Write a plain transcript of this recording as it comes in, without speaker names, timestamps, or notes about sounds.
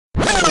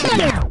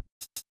I'll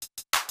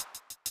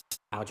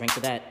drink to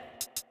that.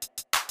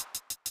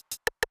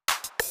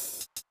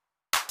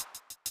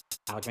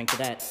 I'll drink to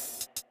that.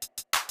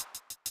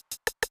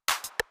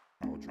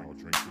 I'll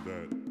drink to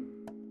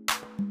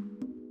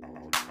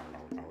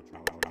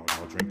that.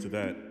 I'll drink to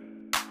that.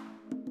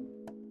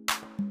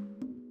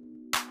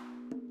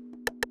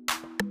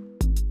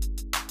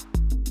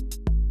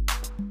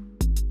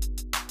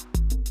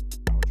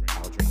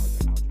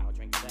 I'll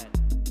drink to that.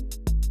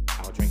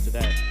 I'll drink to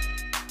that.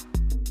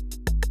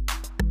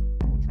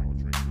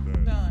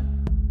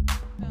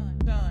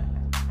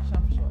 Done.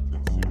 Shop for short.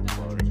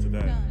 I'll drink to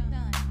that.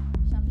 Done.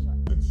 Shop for short.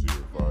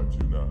 Sincere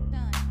 529.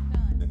 Done.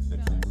 Sincere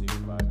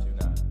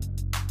 529.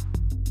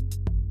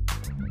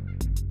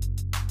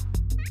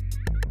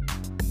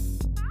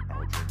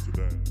 I'll drink to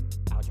that.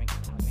 I'll drink to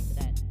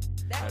that.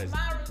 That is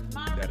Myra.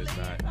 that is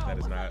not- Lynn. that is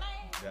What's her not-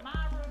 name? that-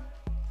 Myra.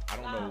 I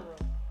don't know.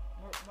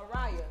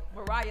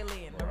 Mariah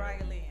Lynn.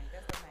 Mariah Lynn.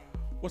 That's her name.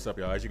 What's up,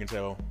 y'all? As you can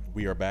tell,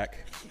 we are back.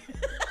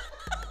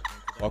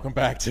 Welcome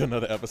back to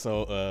another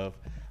episode of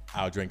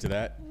I'll Drink to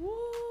That. Woo.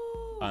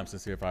 I'm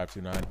Sincere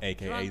 529,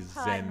 aka Drunk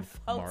Zen pine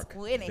folks Mark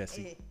winning.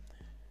 Vesey.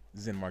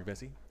 Zen Mark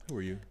Vesey. Who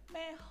are you?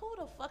 Man, who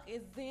the fuck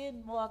is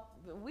Zen Mark?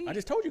 I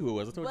just told you who it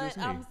was. I told you it But was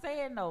me. I'm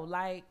saying though,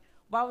 like,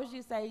 why would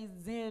you say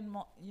Zen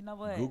Mark? You know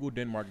what? Google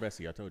Denmark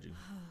Vesey. I told you.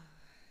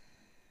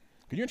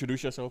 Can you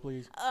introduce yourself,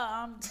 please?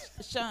 I'm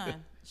Sean.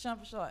 Sean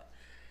for short.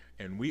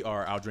 And we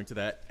are I'll Drink to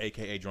That,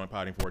 aka Joint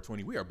Potting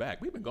 420. We are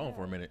back. We've been gone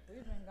for a minute.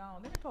 We've been gone.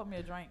 Let me pour me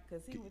a drink,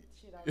 cause he with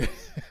shit already. And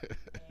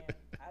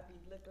I be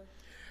liquor.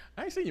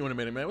 I ain't seen you in a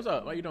minute, man. What's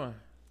up? How you doing?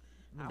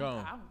 Been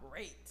gone. I'm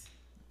great.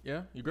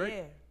 Yeah, you great?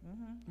 Yeah.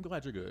 I'm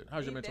glad you're good.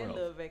 How's your Need mental that health?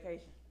 little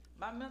vacation.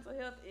 My mental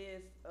health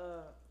is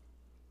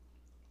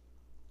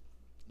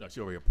No, she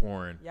over here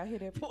pouring. y'all hear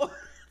that pour?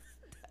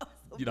 That was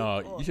a You big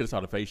know, pour. you should have saw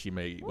the face she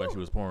made while she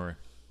was pouring.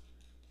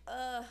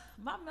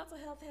 My mental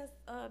health has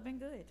been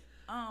good.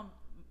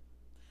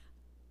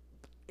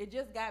 It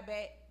just got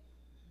back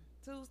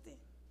Tuesday.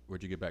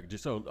 Where'd you get back?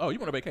 Just so. Oh, you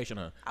went on vacation,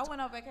 huh? I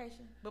went on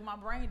vacation, but my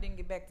brain didn't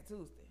get back to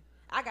Tuesday.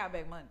 I got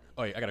back Monday.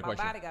 Oh, yeah, I got a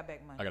question. My body got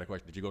back Monday. I got a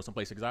question. Did you go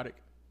someplace exotic?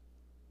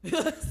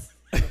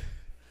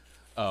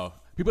 Oh,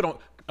 people don't.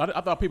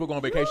 I thought people go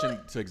on vacation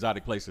to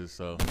exotic places.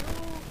 So,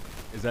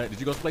 is that? Did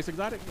you go someplace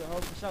exotic? You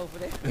host the show for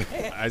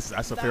that.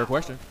 That's a fair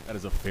question. That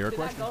is a fair Did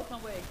question. I go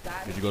somewhere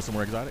exotic? Did you go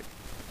somewhere exotic?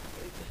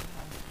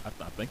 I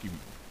think you.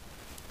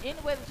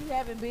 Anywhere that you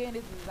haven't been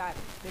is exotic.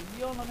 If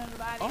you don't know nothing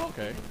about it, Oh,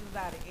 okay. it's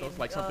exotic. So it's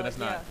like something that's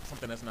not yeah,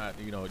 something that's not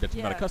that you're not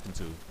Yeah. accustomed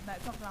to.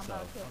 not something I'm So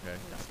not accustomed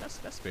okay,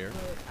 to. that's fair.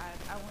 But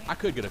I went. I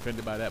could get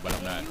offended by that, but I'm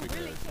And not you because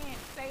really can't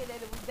say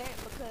that it was that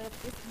because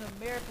it's an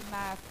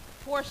Americanized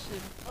portion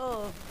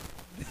of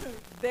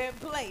their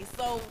place.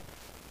 So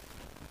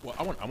well,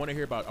 I want to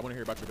hear about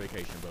your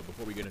vacation. But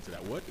before we get into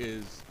that, what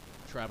is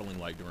traveling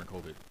like during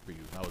COVID for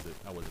you? How was it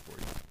for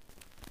you?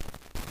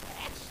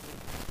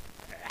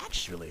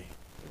 Actually,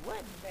 it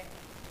wasn't bad.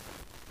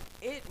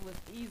 It was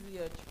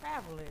easier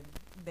traveling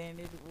than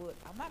it would.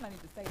 I might not need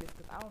to say this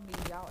because I don't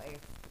need y'all asses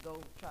to go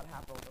try to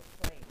hop over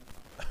a plane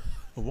or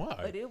something. why?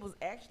 But it was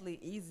actually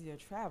easier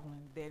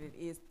traveling than it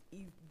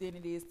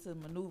is to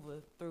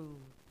maneuver through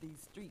these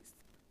streets.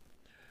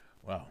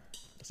 Wow,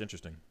 that's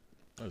interesting.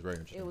 That was very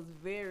interesting. It was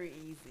very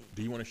easy.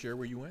 Do you want to share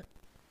where you went?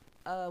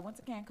 Went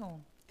to Cancun,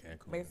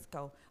 Cancun.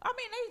 Mexico. I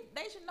mean,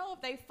 they should know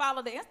if they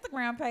follow the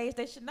Instagram page.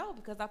 They should know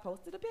because I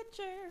posted a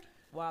picture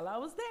while I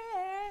was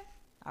there.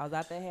 I was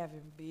out there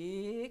having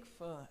big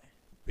fun.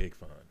 Big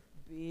fun.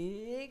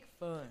 Big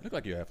fun. Look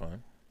like you had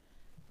fun.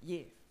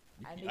 Yes.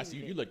 I see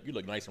you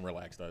look nice and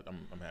relaxed.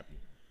 I'm happy.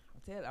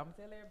 I'm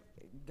telling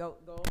everybody, go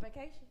on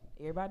vacation.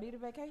 Everybody need a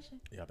vacation.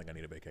 Yeah, I think I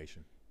need a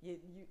vacation.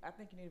 I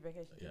think you need a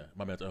vacation. Yeah,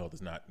 my mental health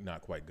is not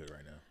quite good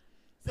right now.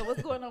 So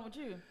what's going on with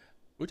you?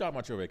 We're talking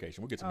about your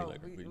vacation. We'll get to me Oh,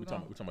 later. we're We're gonna-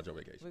 talking about your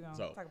vacation. we're gonna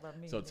So, talk about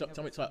me So and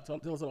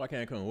tell us about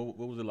Cancun. What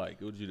was it like?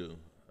 What did you do?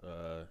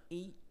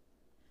 Eat.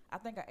 I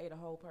think I ate a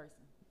whole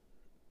person.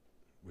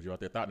 Was you out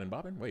there thotting and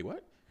bobbing? Wait,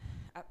 what?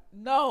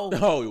 No.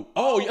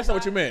 Oh, that's not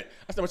what you meant.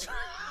 That's not what you.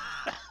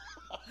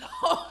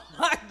 Oh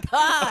my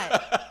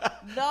God.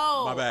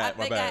 No. My bad,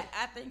 my bad.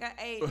 I think I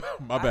ate.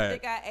 My bad. I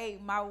think I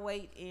ate my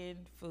weight in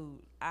food.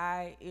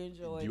 I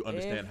enjoyed. Do you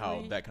understand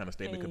how that kind of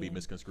statement could be everything.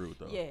 misconstrued,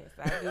 though? Yes,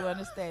 I do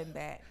understand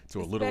that. To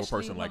a literal Especially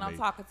person like when I'm me.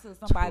 talking to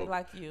somebody To a-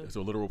 like you. To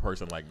a literal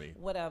person like me.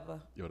 Whatever.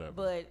 Whatever.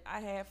 But I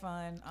had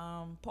fun.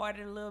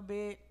 Partied a little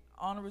bit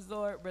on the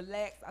resort.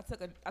 Relaxed.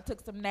 I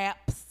took some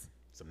naps.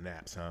 Some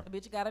naps, huh? The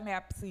bitch got a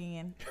nap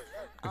in.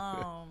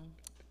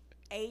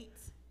 Ate,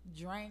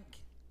 drank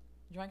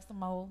some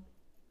more.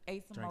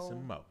 Ate some Drink more.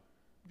 some mo.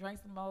 Drank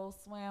some more.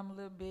 Swam a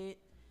little bit.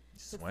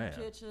 Took Swam.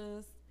 some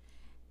pictures.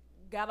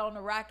 Got on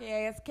the rocky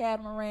ass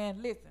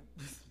catamaran. Listen.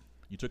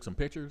 You took some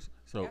pictures.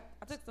 So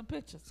I took some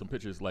pictures. some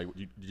pictures. Like,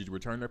 did you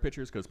return their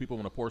pictures? Because people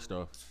want to pour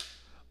stuff.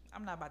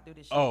 I'm not about to do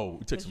this shit. Oh,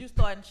 you took 'Cause some. you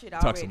starting shit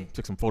already.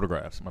 Took some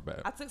photographs. My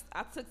bad. I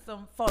took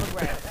some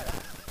photographs.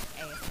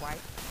 Ass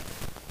white.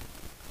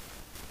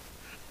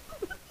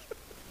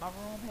 My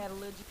room had a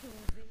little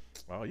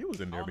jacuzzi. Oh, you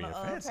was in there on being the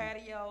fancy.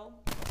 patio.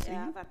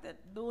 Yeah, I was out there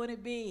doing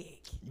it big.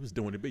 You was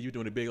doing it big. You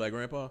doing it big like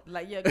Grandpa?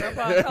 Like, yeah,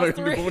 Grandpa in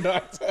Costa Rica.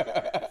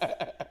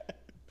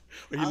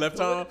 When he I left was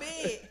doing home.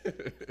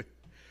 it big.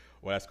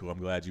 Well, that's cool. I'm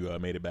glad you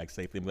made it back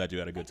safely. I'm glad you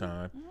had a good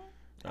time.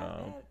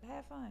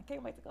 Have fun.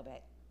 Can't wait to go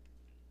back.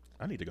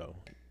 I need to go.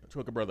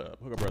 Hook a brother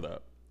up. With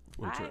a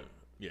Alright. trip.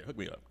 Yeah, hook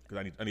me up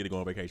because I need to go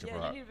on vacation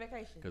Yeah, you need a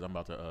vacation. because I'm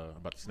about to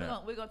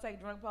snap. We're gonna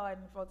take drunk pod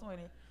in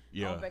 420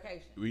 Yeah, on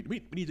vacation.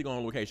 we need to go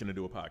on location and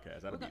do a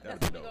podcast. That'd be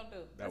That's dope. what we're gonna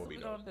do. That would be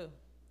That's what dope. we're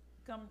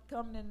gonna do.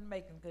 Come in and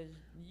make them because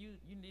you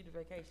need a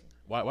vacation.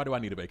 Why do I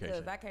need a vacation?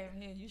 Because I came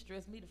here and you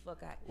stressed me the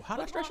fuck out. Well, how did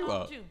I What's stress going you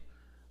on out? with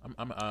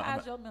you?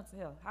 How's your mental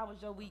health? How was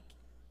your week?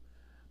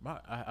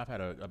 I've had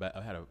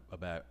a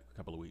bad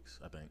couple of weeks,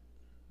 I think,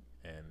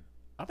 and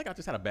I think I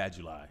just had a bad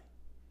July.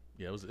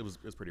 Yeah, it was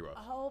pretty rough. A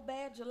whole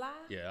bad July?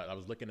 Yeah, I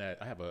was looking at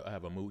I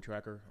have a mood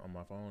tracker on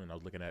my phone, and I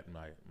was looking at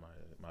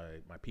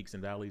my peaks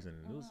and valleys, and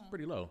it was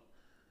pretty low.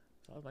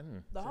 So I was like,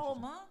 The that's whole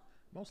interesting. month?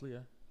 Mostly, yeah.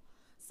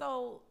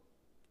 So,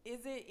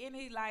 is it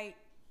any like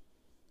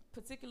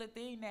particular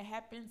thing that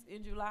happens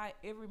in July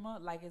every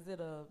month? Like, is it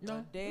a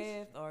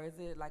death or is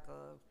it like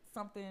a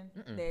something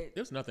that?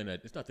 It's nothing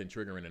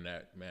triggering in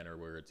that manner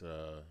where it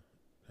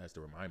has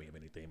to remind me of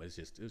anything. But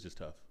it was just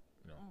tough.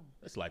 You know,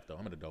 it's life though.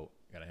 I'm an adult,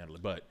 gotta handle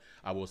it. But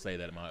I will say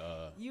that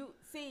my You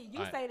say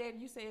that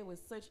you say it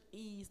with such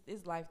ease.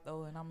 It's life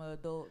though, and I'm an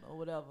adult or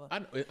whatever.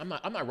 I'm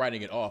not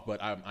writing it off,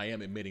 but I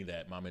am admitting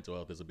that my mental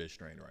health is a bit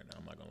strained right now.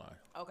 I'm not gonna lie.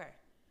 Okay.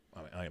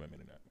 I am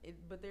admitting that.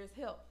 But there's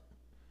help.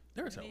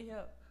 There is You help. need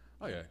help.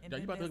 Oh yeah, And you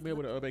then about to there's be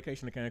able to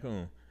vacation to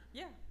Cancun.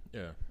 Yeah.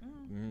 Yeah.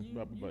 You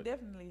But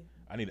definitely.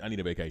 I need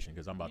a vacation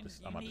because I'm about You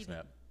to need it.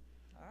 snap.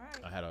 All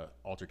right. I had an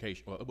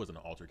altercation. Well, it wasn't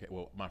an altercation.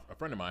 Well, a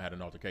friend of mine had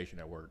an altercation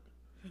at work.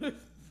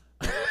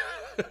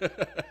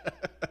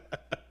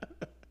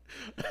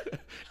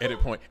 Edit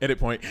point. A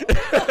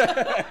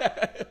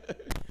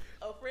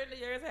friend of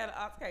yours had an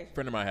altercation.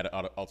 Friend of mine had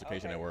an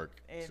altercation Okay. at work.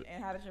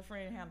 And how did your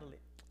friend handle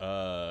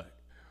it?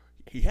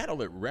 He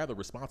handled it rather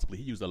responsibly.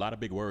 He used a lot of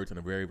big words in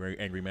a very, very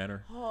angry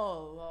manner.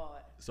 Oh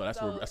Lord. So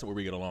that's where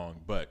we get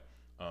along. But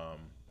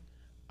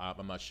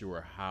I'm not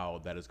sure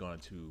how that is going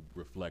to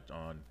reflect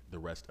on the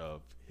rest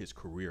of his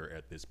career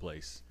at this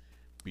place,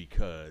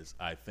 because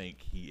I think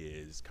he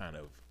is kind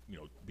of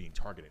being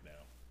targeted now.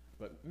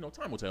 But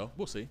time will tell.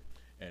 We'll see.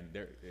 And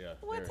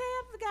What time's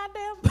the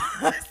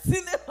goddamn person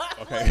in my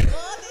Okay.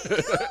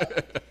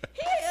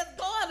 He is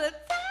going to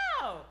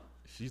town.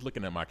 She's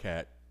looking at my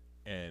cat,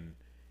 and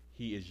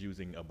he is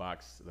using a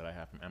box that I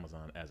have from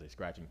Amazon as a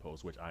scratching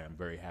post, which I am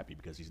very happy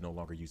because he's no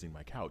longer using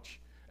my couch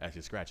as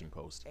his scratching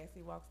post. As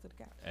he walks to the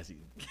couch. As he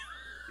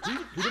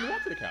didn't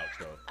walk to the couch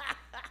though.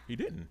 He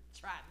didn't.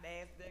 Try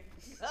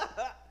nasty.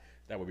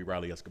 That would be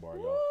Riley Escobar,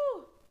 y'all.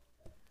 Woo.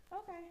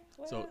 Okay.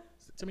 Well, So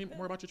tell me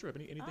more about your trip.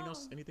 Anything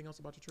else? Anything else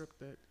about your trip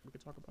that we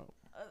could talk about?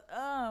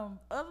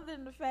 other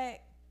than the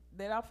fact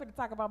that I'm finna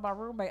talk about my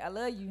roommate, I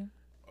love you,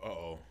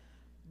 Uh-oh.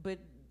 but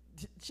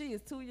she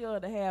is too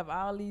young to have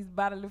all these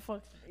bodily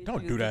functions. Don't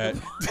issues do to that.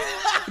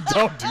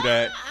 Don't do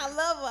that. I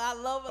love her. I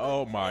love her.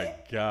 Oh my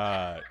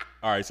God.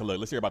 All right, so look,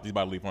 let's hear about these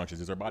bodily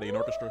functions. Is her body an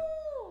orchestra?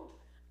 Woo!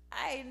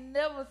 I ain't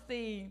never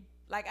seen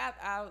like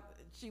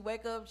she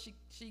wake up,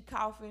 she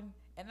coughing,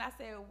 and I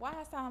said, why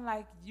it sound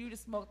like you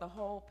just smoked a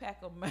whole pack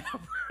of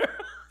Marlboros?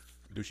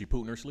 Do she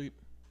poot in her sleep?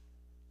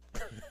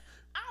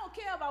 I don't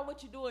care about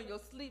what you do in your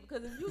sleep,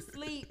 because if you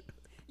sleep,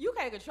 you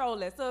can't control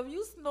that. So if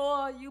you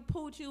snore, you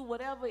pooch, you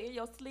whatever in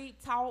your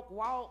sleep, talk,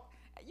 walk,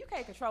 you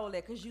can't control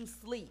that because you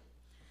sleep.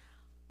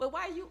 But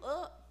while you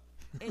up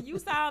and you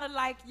sounded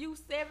like you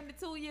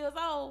 72 years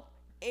old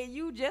and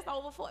you just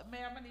over 40,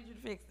 ma'am, I need you to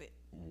fix it.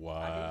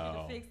 Wow. I need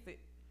you to fix it.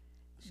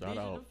 Shout Need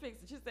you out. to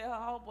fix it. She said her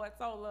homeboy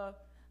told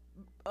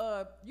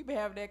her, you been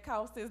having that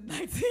cough since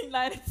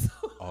 1992.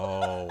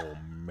 Oh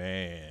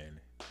man.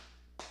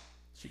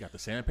 She got the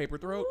sandpaper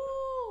throat?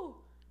 Ooh.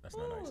 That's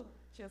not nice. Ooh.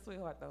 She a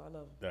sweetheart though. I love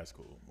her. That's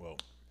cool. Well,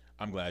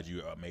 I'm glad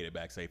you made it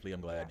back safely.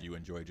 I'm glad you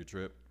enjoyed your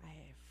trip. I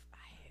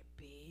had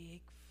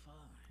big fun.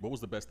 What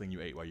was the best thing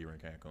you ate while you were in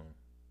Cancun?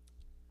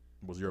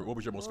 What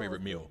was your most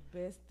favorite meal?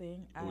 Best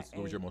thing What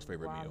was your most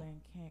favorite while meal?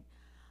 in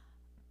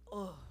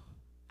Cancun.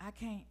 I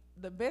can't.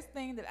 The best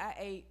thing that I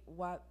ate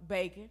was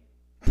bacon.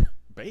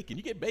 Bacon?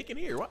 You get bacon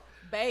here? What?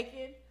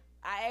 Bacon.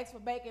 I asked for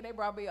bacon. They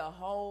brought me a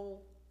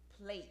whole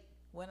plate.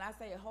 When I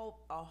say a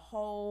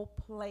whole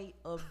plate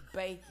of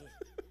bacon.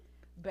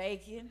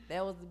 Bacon.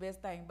 That was the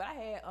best thing. But I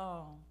had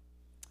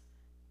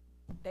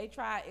they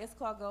tried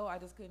escargot. I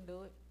just couldn't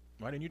do it.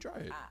 Why didn't you try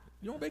it?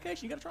 You on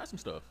vacation? You gotta try some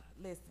stuff.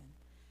 Listen,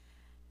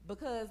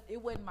 because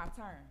it wasn't my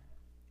turn.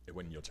 It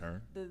wasn't your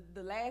turn.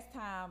 The last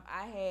time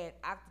I had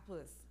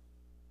octopus,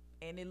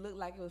 and it looked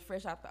like it was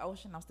fresh out the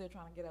ocean. I'm still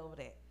trying to get over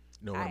that.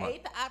 No, I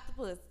ate the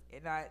octopus,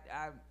 and I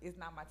it's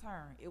not my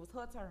turn. It was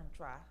her turn to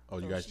try. Oh,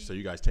 So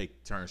you guys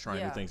take turns trying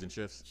new Yeah. things in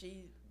shifts.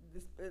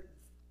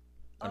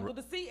 Under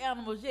the sea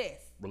animals, yes.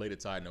 Related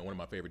side note, one of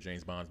my favorite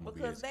James Bond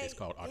movies Because is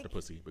called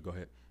Octopussy. But go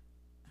ahead.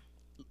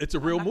 It's a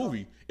real not gonna-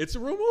 movie. It's a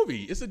real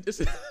movie. It's a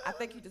I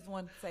think you just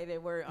wanted to say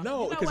that word.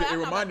 no, You know because what? it I'm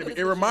not reminded me.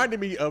 gonna It reminded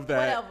me of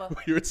that Whatever.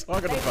 when you were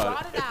talking They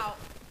about brought it out.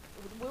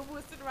 When we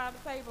were sitting around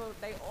the table,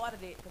 they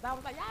ordered it. Because I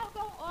was like, y'all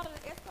don't order the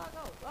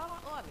escargot. Y'all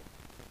don't order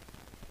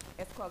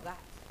it. Escargot.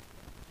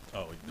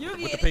 Oh, You with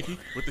get the it. pinky,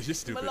 with the you're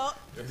stupid. Merlot.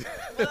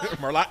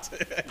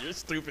 Merlot, you're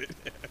stupid.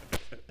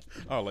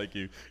 I don't like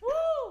you.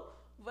 Woo!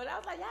 But I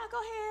was like, y'all go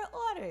ahead and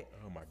order it.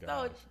 Oh my So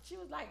gosh. she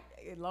was like,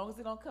 as long as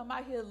it don't come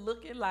out here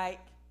looking like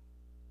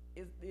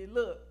it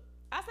look.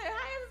 I said, how is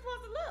it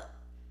supposed to look?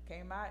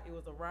 Came out, it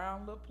was a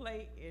round little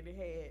plate and it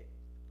had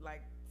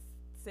like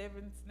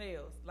 7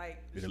 snails. Like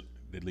Did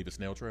it leave a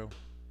snail trail?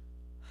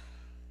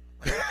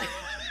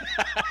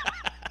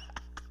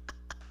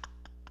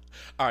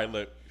 All right,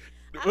 look.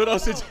 I What don't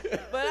else did know, you?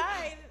 But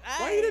I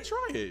Why you didn't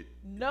try it?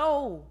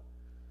 No.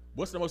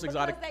 What's the most Because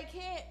exotic? they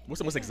can't. What's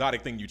the most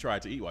exotic thing you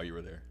tried to eat while you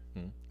were there?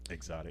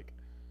 Exotic.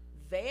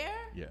 There?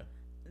 Yeah.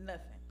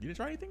 Nothing. You didn't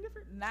try anything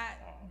different? Not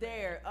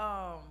there.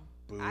 I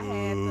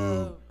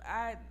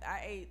had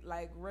I ate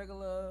like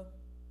regular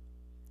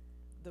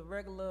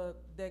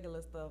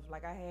stuff.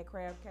 Like I had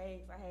crab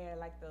cakes. I had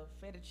like the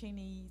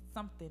fettuccine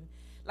something.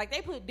 Like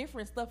they put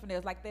different stuff in there.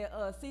 It's like their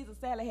Caesar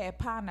salad had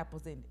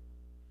pineapples in it.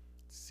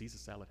 Caesar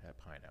salad had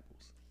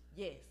pineapples.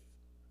 Yes.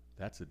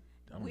 That's a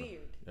I don't know.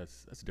 Weird.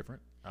 That's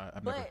different.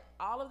 I've But never.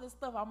 all of the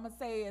stuff I'm gonna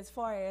say as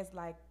far as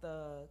like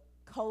the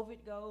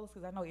COVID goes,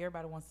 because I know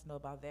everybody wants to know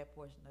about that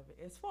portion of it.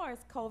 As far as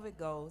COVID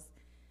goes,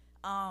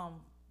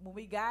 when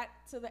we got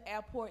to the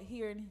airport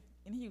here in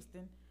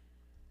Houston,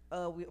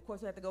 we of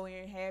course we had to go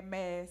in, had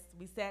masks.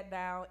 We sat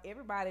down.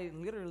 Everybody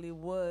literally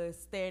was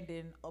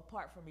standing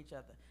apart from each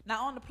other.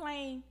 Now on the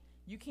plane,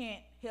 you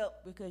can't help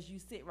because you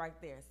sit right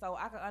there. So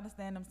I can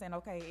understand them saying,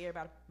 okay,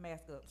 everybody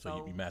mask up.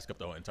 So you mask up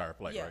the whole entire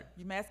flight, yeah, right?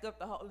 you mask up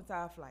the whole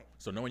entire flight.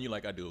 So knowing you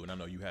like I do, and I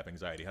know you have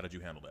anxiety, how did you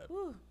handle that?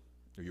 Whew.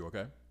 Are you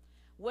okay?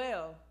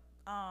 Well,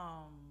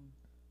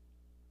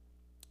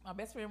 my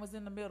best friend was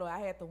in the middle. I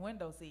had the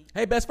window seat.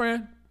 Hey, best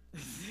friend.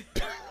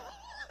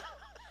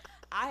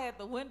 I had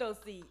the window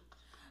seat.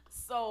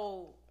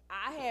 So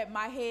I had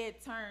my head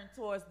turned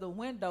towards the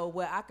window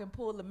where I can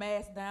pull the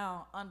mask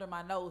down under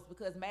my nose,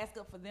 because mask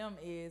up for them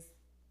is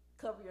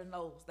cover your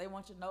nose. They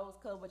want your nose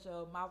covered,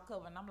 your mouth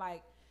covered. And I'm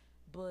like,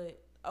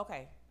 but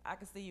okay, I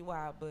can see you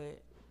why,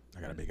 but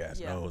I got a big ass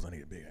Yeah. nose. I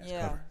need a big ass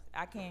yeah, cover.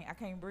 I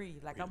can't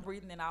breathe. Like I'm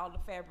breathing in, all the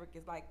fabric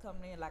is like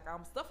coming in, like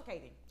I'm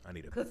suffocating. I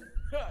need a. Cause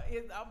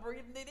I'm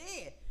breathing it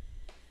in.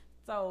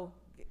 So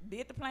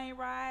did the plane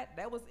ride.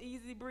 That was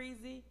easy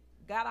breezy.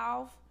 Got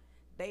off.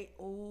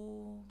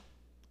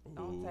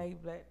 Don't tell you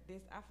that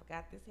this. I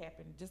forgot this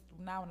happened just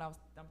now when I'm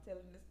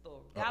telling this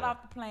story. Got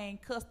off the plane.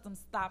 Customs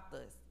stopped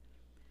us.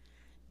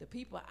 The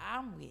people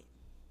I'm with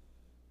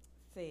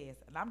says,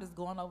 and I'm just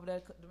going over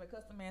there. The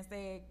custom man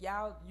said,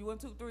 "Y'all, you 1,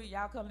 2, 3.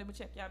 Y'all come. Let me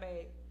check y'all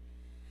bag."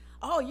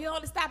 Oh, you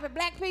only stop at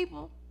black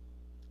people?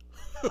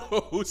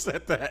 Who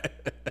said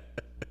that?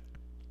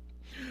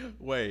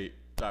 Wait,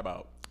 time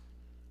out.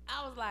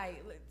 I was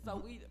like, look,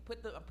 so we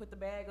put the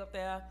bag up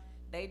there.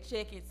 They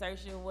check it,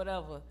 search it,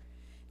 whatever.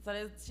 So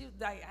she was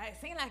like, it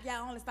seemed like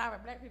y'all only stop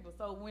at black people.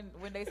 So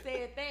when they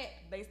said that,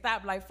 they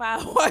stopped like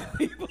 5 white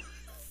people.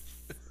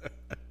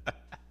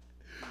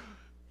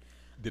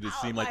 Did it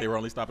I seem was like they like- were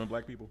only stopping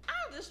black people?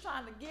 I'm just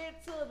trying to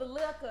get to the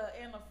liquor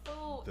and the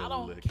food. The I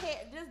don't liquor.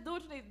 care. Just do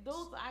what you need to do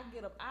so I can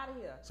get up out of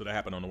here. So that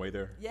happened on the way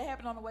there? Yeah, it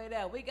happened on the way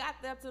there. We got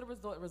there to the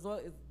resort.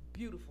 Resort is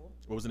beautiful.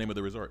 What was the name of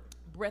the resort?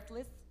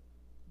 Breathless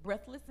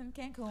in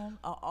Cancun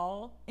are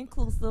all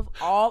inclusive,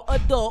 all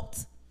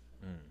adult.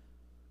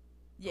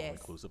 Yes,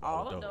 inclusive,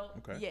 all adult.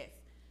 Okay. Yes,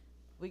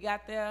 we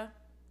got there.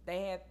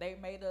 They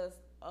made us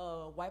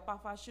wipe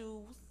off our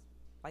shoes.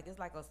 Like it's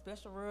like a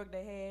special rug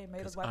they had. Made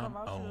us 'Cause wipe I'm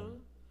off our on.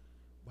 shoes.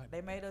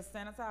 They made us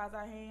sanitize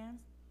our hands.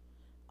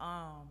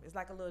 It's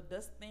like a little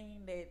dust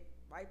thing that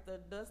wiped the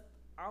dust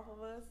off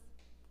of us.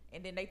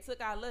 And then they took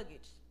our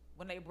luggage.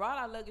 When they brought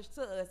our luggage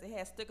to us, it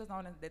had stickers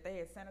on it that they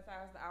had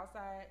sanitized the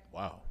outside,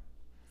 Wow.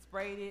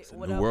 sprayed it, It's a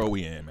whatever. new world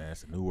we in, man.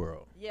 It's a new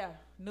world. Yeah,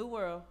 new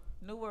world.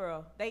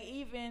 They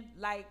even,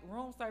 like,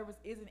 room service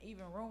isn't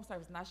even room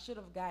service, and I should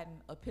have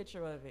gotten a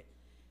picture of it.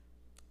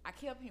 I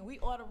kept hearing, we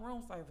ordered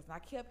room service, and I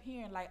kept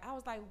hearing, like, I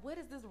was like, what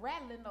is this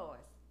rattling noise?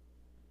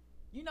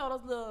 You know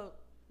those little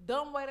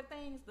dumb waiter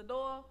things, the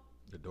door?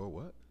 The door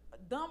what?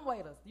 Dumb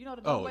waiters. You know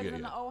the dumb Oh, waiters yeah,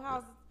 in the yeah, old yeah.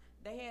 houses?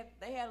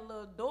 They had a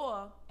little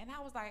door, and I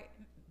was like,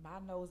 my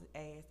nose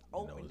ass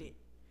opened nosy. it.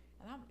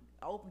 And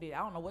I opened it. I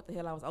don't know what the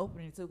hell I was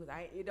opening it to, because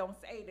it don't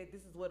say that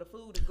this is where the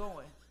food is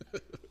going.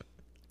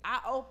 I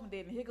opened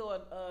it, and here go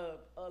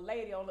a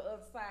lady on the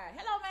other side.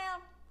 Hello, ma'am.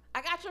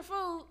 I got your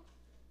food.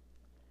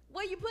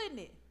 Where you putting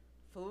it?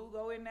 Food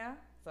go in there,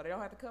 so they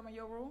don't have to come in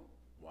your room.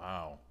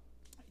 Wow.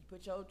 You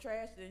put your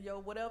trash and your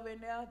whatever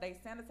in there. They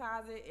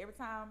sanitize it every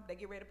time they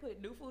get ready to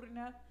put new food in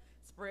there.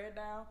 Spray it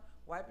down,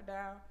 wipe it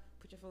down,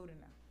 put your food in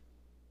there.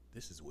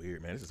 This is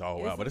weird, man. This is all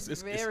This wild, but is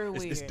it's very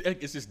weird.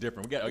 It's just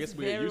different. I guess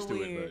we get very used to it,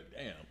 weird. but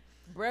damn.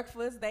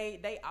 Breakfast,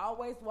 they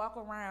always walk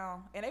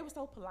around, and they were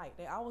so polite.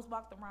 They always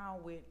walked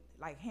around with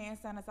like hand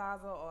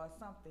sanitizer or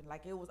something.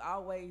 Like it was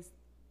always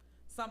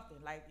something.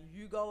 Like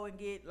you go and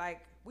get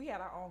like we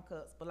had our own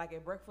cups, but like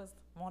at breakfast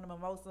on the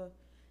mimosa,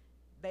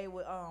 they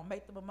would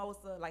make the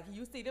mimosa. Like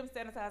you see them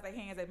sanitize their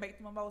hands, they make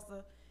the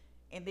mimosa,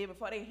 and then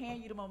before they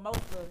hand you the mimosa,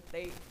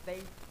 they say,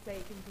 "Can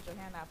you put your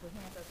hand out? Put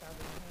hand sanitizer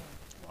in your hand.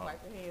 You Wow.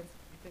 wipe your hands.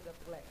 You pick up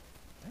the glass."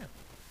 Damn.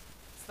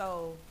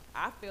 So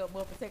I felt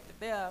more protected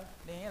there.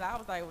 Then I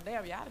was like, "Well,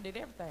 damn, y'all done did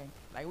everything.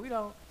 Like we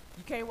don't.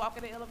 You can't walk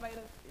in the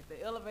elevator. If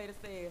the elevator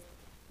says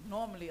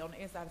normally on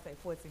the inside it say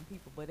 14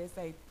 people, but they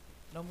say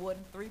no more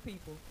than 3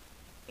 people."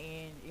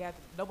 And you have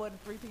to, no more than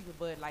 3 people,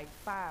 but like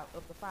 5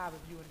 up to 5 of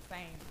you in the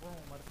same room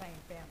or the same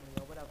family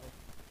or whatever.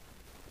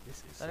 This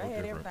is So so they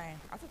had different. everything.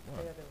 I took the Wow.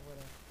 test and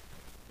whatever.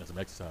 That's some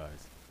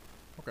exercise.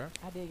 Okay.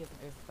 I did get some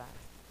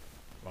exercise.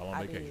 While on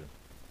I vacation. did.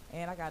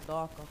 And I got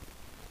darker.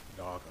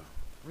 Darker.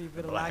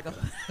 Revitiligo.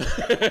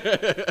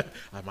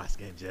 My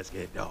skin just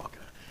get darker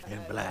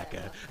and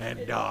blacker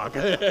and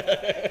darker.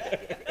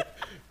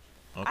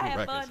 Uncle I had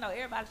Ruckus. fun though.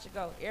 Everybody should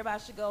go.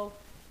 Everybody should go.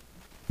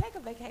 Take a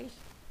vacation.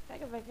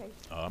 Take a vacation.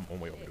 I'm on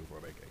way overdue for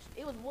a vacation.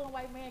 It was one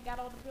white man got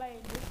on the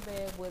plane. This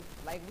man was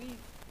like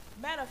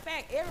matter of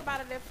fact,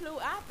 everybody that flew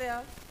out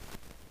there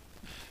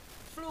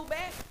flew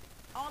back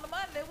on the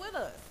Monday with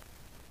us.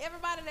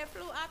 Everybody that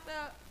flew out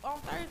there on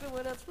Thursday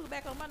with us flew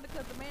back on Monday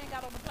because the man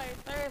got on the plane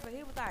Thursday.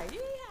 He was like, "Yeah,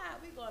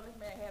 we going." This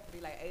man had to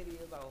be like 80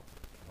 years old.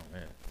 Oh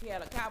man. He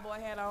had a cowboy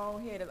hat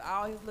on. He had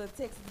all his little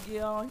Texas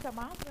gear on. He told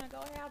me, "I'm gonna go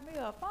have me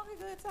a funky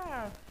good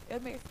time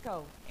in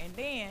Mexico." And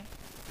then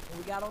when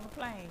we got on the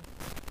plane,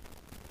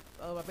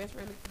 my best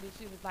friend looked at me.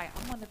 She was like,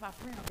 "I wonder if our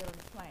friend will get on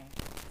this plane."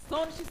 As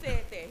soon as she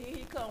said that, here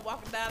he come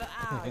walking down the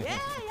aisle. "Yeah,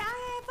 y'all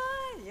had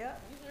fun."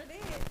 Yep, you sure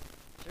did.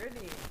 Sure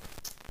did.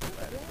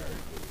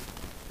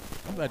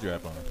 I'm glad you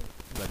had fun.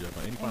 I'm glad you had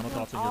fun. Any final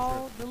thoughts on your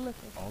all trip? the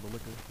liquor. All the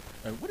liquor.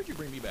 And what did you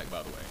bring me back,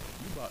 by the way?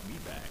 You brought me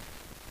back.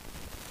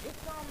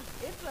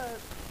 It's a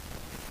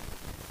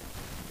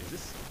Is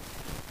this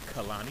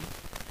Kalani?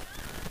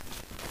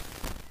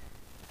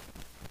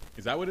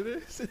 Is that what it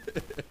is?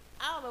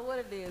 I don't know what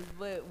it is,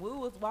 but we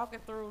was walking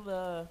through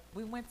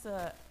we went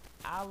to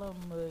Isla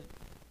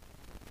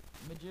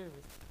Majuris.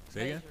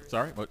 Say again?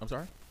 Sorry? What? I'm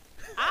sorry?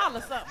 Isle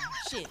or something.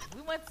 Shit.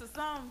 We went to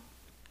some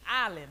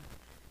island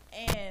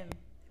and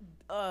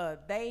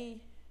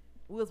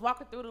we was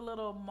walking through the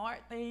little mart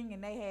thing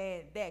and they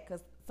had that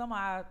because some of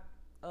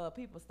our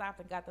people stopped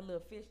and got the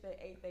little fish that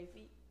ate their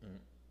feet.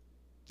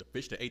 The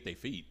fish that ate their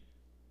feet.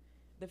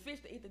 The fish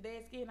that eat the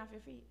dead skin off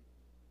your feet.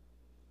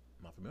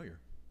 I'm not familiar.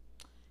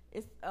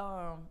 It's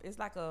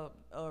like a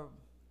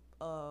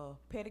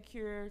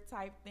pedicure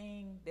type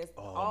thing that's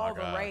Oh, all my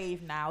the gosh.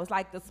 rave now. It's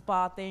like the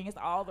spa thing. It's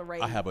all the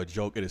rave. I have a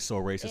joke. It is so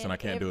racist and I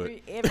can't do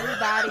it.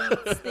 Everybody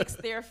sticks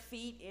their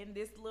feet in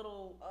this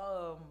little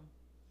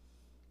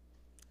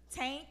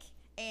tank,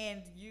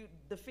 and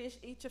the fish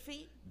eat your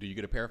feet. Do you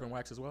get a paraffin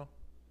wax as well?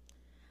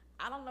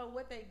 I don't know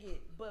what they get,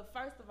 but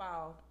first of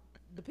all,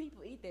 the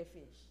people eat that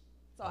fish.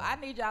 So I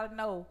need y'all to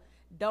know,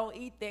 don't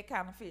eat that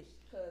kind of fish.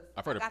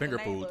 I've heard of finger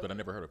food, but I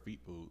never heard of feet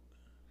food.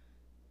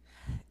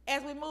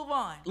 As we move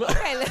on,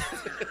 okay. Let's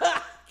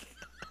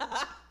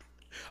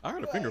I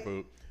heard of finger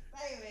food.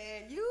 Hey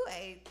man, you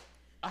ain't.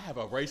 I have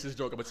a racist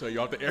joke I'm gonna tell you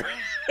off the air.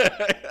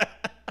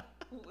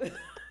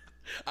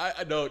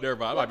 I know, never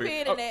mind. Put a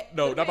pin in that.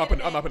 No, Put a I'm not pin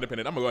in putting that. a pin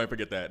in it. I'm gonna go ahead and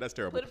forget that. That's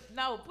terrible. Put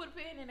a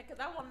pin in it because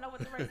I want to know what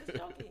the racist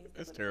joke is.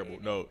 That's Put a terrible.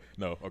 pin in it.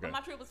 No, okay. But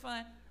my trip was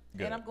fun,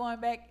 Good. and I'm going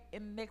back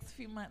in the next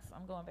few months.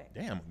 I'm going back.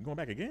 Damn, you going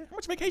back again? How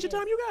much vacation Yes.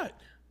 time you got?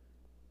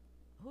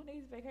 Who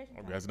needs vacation?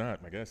 I time? guess not.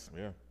 I guess,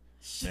 yeah.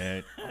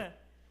 Man,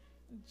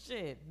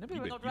 Shit, them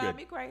people bet- gonna you drive bet-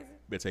 me crazy.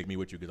 better take me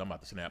with you because I'm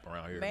about to snap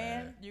around here,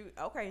 man.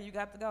 Man, you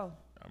got to go.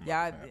 I'm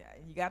Yeah, not-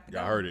 you got to go.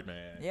 Y'all heard it,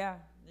 man. Yeah,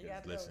 you Just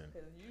got to listen. go.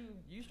 Cause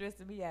you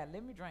stressing me out.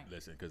 Let me drink.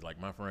 Listen, because like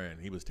my friend,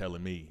 he was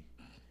telling me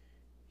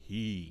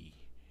he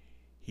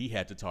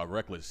had to talk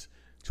reckless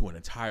to an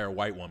entire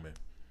white woman.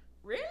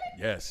 Really?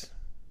 Yes.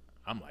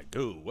 I'm like,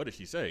 dude, what did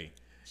she say?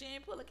 She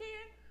ain't pull a can?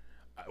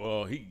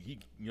 Well, he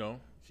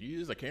she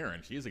is a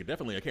Karen. She is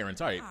definitely a Karen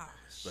type. Ah,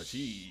 But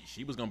she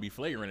was gonna be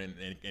flagrant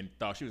and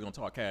thought she was gonna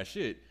talk cash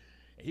shit.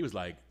 And he was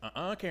like,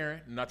 Karen,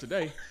 not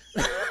today.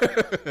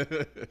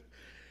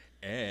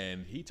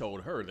 And he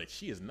told her that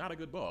she is not a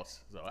good boss.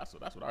 So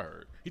that's what I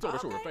heard. He told her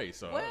to her Okay, face.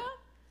 So well,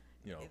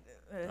 you know,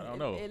 I don't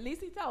know. At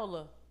least he told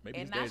her. Maybe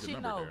and his now days are she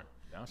numbered know. there.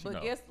 Now she But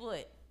know. guess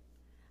what?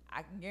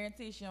 I can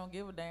guarantee she don't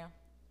give a damn.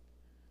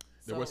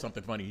 There was So-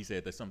 something funny. He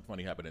said that something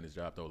funny happened in his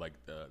job though. Like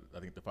I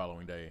think the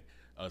following day,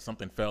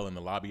 something fell in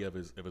the lobby of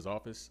his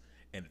office,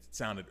 and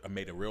it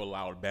made a real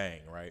loud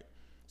bang. Right.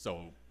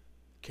 So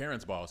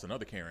Karen's boss,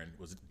 another Karen,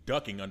 was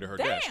ducking under her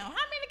Damn, desk. how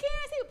many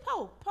Karens he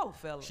po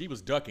fella? She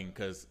was ducking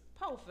because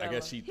Po fella. I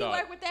guess she he thought.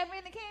 work with that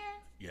many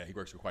Karens? Yeah, he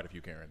works with quite a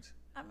few Karens.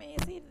 I mean,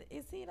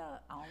 is he the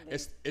only?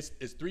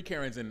 It's 3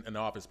 Karens in the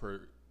office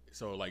per.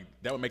 So like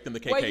that would make them the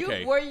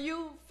KKK. Were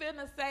you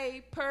finna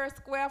say per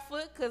square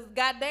foot? Cause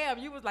goddamn,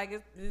 you was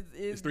like,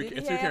 It's three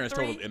did he have Karens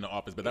three? total in the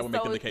office, but that would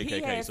So make them the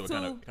he KKK. had So it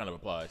two. kind of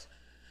applies.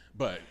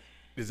 But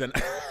does that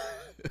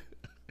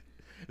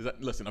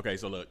Listen, okay,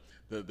 so look,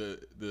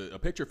 a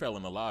picture fell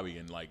in the lobby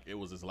and like it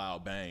was this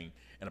loud bang,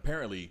 and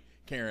apparently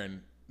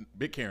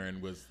Big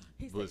Karen was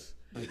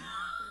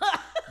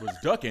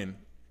ducking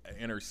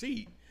in her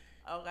seat.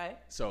 Okay.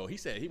 So he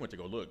said he went to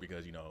go look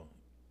because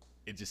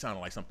it just sounded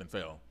like something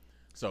fell.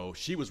 So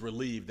she was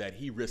relieved that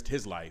he risked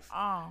his life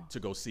to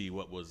go see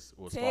what was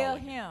Tell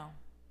falling. him,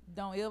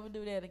 don't ever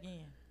do that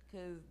again,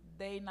 cause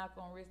they not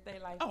gonna risk their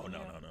life. Oh, for no,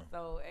 him. no.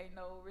 So ain't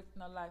no risk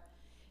no life.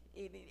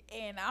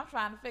 And I'm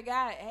trying to figure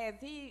out, has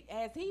he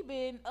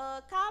been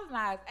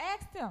colonized?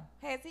 Ask him,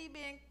 has he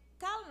been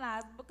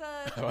colonized?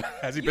 Because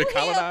Has he you been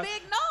colonized? hear a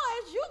big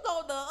noise, you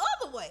go the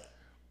other way.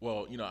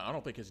 Well, I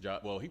don't think his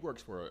job. Well, he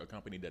works for a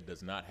company that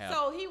does not have.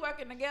 So he work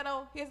in the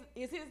ghetto.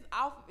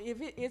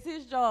 Is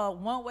his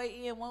job one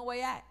way in, one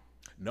way out?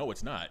 No,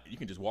 it's not. You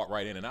can just walk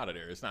right in and out of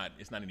there. It's not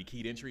any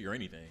keyed entry or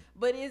anything.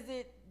 But is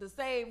it the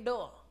same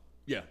door?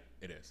 Yeah,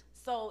 it is.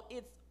 So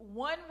it's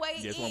one way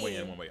in. Yeah, it's one way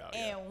in, one way out,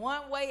 And yeah.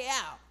 one way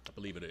out. I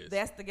believe it is.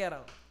 That's the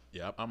ghetto.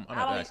 Yeah, I'm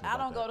I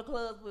don't go to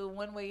clubs with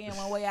one way in,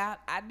 one way out.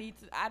 I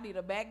need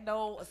a back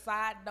door, a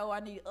side door.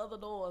 I need other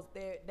doors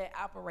that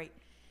operate.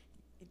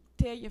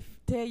 Tell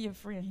your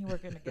friend he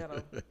work in the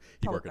ghetto.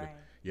 He work in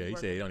he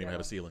said he don't even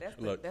have a ceiling.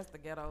 Look, that's the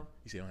ghetto.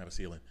 he said he don't have a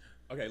ceiling.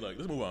 Okay, look,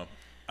 let's move on.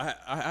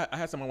 I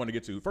had something I want to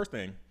get to. First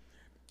thing,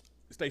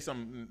 stay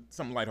something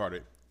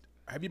lighthearted.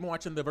 Have you been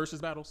watching the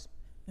versus battles?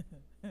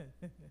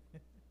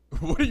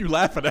 What are you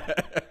laughing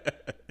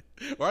at?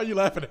 Why are you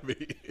laughing at me?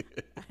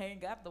 I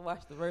ain't got to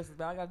watch the verses,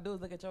 but all I gotta do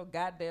is look at your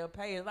goddamn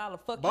page. All the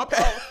fucking My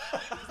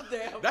page.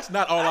 Damn. That's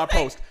not all I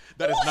post.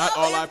 That is not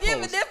all I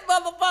Giving post. this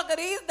motherfucker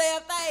these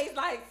damn things.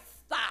 Like,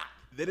 stop.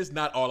 That is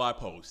not all I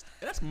post.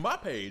 That's my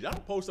page. I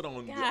don't post it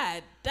on.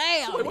 God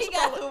damn. Wait, what's he the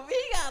got problem?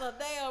 a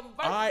damn verse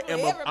I for am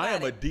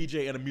everybody. a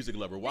DJ and a music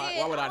lover. Why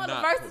Yeah, would I all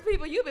not? the versus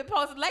people you been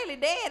posting lately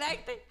dead,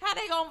 ain't they? How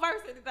they gonna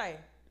verse anything?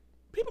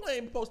 People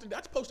ain't posting. I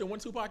just posted one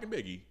Tupac and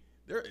Biggie.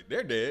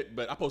 They're dead,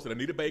 but I posted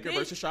Anita Baker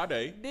versus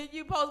Sade. Did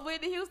you post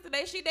Whitney Houston?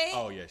 She dead?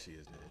 Oh yeah, she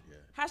is dead. Yeah.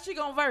 How she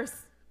gonna verse?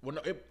 Well,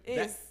 no,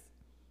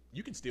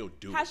 you can still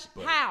do How? it.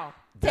 But How?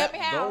 Tell me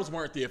how. Those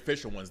weren't the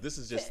official ones. This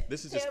is just Tell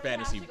me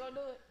fantasy. How she gonna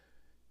do it?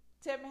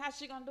 Tell me how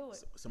she gonna do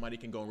it. Somebody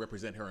can go and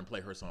represent her and play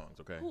her songs.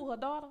 Okay. Who? Her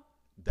daughter?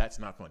 That's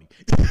not funny.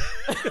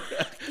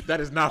 That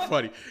is not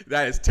funny.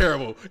 That is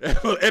terrible.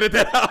 Edit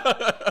that out.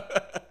 I'm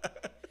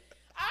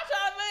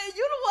trying to man,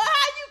 you the one.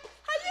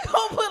 How you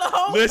gonna put a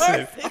whole Listen,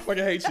 verse? I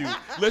fucking hate you.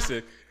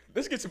 Listen,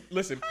 let's get some.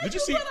 Listen, How did you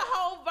see? put a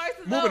whole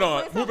verse Moving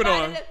on, with moving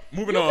somebody on, that-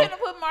 moving you on. You finna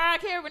put Mariah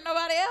Carey with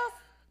nobody else?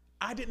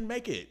 I didn't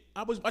make it.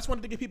 I just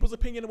wanted to get people's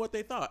opinion of what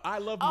they thought. I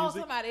love Oh,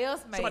 music. somebody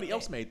else made Somebody that.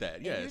 else made that.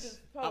 And you Yes,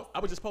 just posted I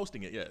was just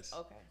posting it. Yes.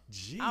 Okay.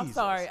 Jesus. I'm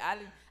sorry. I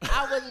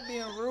wasn't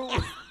being rude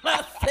when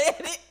I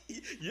said it.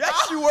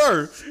 Yes, you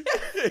were.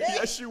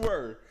 Yes, you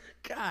were.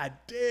 God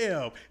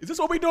damn. Is this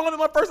what we doing in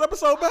my first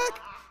episode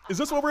back? Is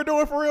this what we're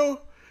doing for real?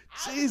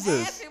 I was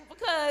Jesus. asking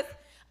because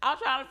I'm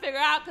trying to figure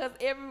out because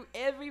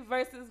every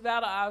versus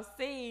battle I've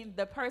seen,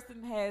 the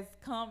person has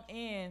come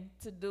in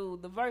to do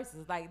the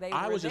verses. Like they.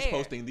 I were was just there.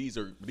 posting these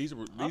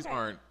Okay.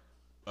 aren't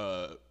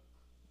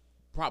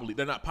probably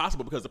they're not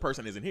possible because the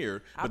person isn't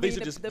here. But I these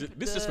mean, are just the-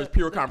 this is the- for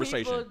pure the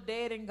conversation. People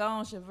dead and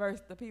gone should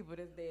verse the people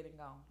that's dead and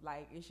gone.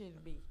 Like it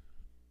shouldn't be.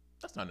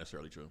 That's not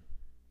necessarily true.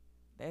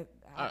 That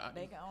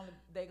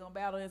they gonna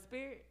battle in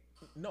spirit.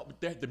 No,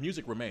 but the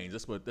music remains.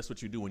 That's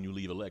what you do when you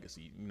leave a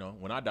legacy.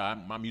 When I die,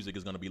 my music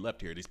is going to be left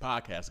here. These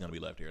podcasts are going to be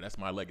left here. That's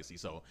my legacy.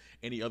 So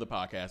any other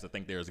podcasts that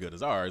think they're as good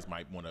as ours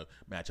might want to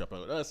match up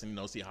with us and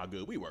see how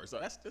good we were. So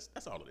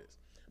that's all it is.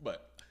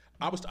 But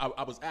I was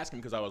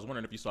asking because I was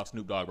wondering if you saw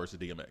Snoop Dogg versus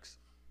DMX.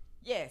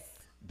 Yes.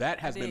 That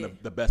has been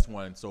did. the best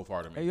one so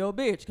far to me. Hey yo,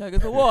 bitch, can I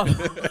get some water?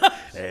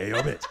 Hey,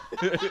 yo, bitch.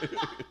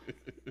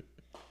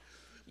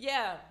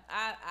 Yeah,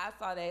 I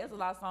saw that. There's a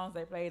lot of songs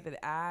they played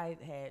that I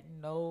had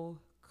no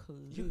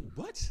clue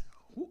What?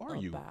 Who are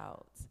you?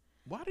 about.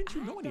 Why didn't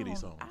you know any of these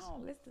songs? I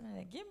don't listen to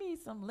that. Give me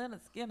some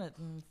Leonard Skinner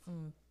and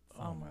some.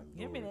 Oh, my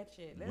Give me Lord. that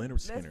shit.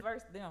 Leonard Skinner. Let's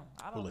verse them.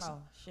 I don't Well, listen,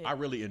 know. Shit. I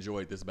really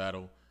enjoyed this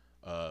battle.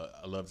 I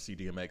love to see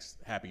DMX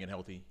happy and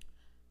healthy.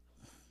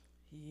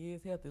 He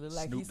is healthy. Look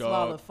like Snoop he Dogg.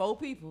 swallowed 4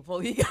 people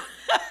before he got.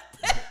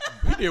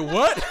 He did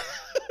what?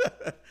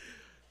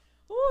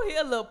 Ooh, he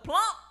a little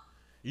plump.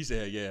 He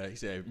said, yeah. He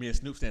said, me and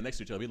Snoop stand next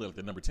to each other. We looked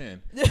at number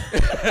 10.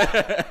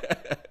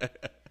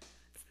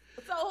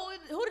 So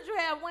who did you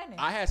have winning?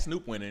 I had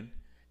Snoop winning,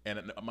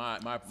 and my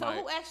So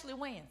who actually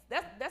wins?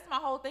 That's my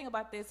whole thing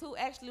about this. Who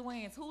actually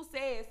wins? Who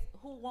says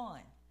who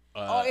won?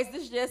 Or is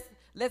this just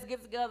let's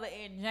get together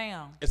and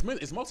jam?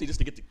 it's mostly just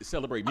to get to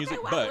celebrate music,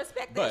 Okay, well, I but can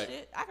respect but that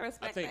shit. I can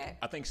respect that.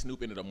 I think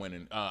Snoop ended up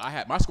winning. I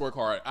had my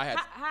scorecard. I had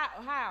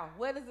How?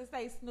 Where does it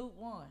say Snoop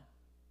won?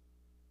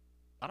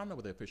 I don't know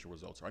what the official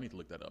results are. I need to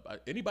look that up.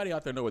 Anybody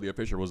out there know what the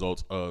official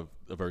results of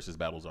the versus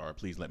battles are?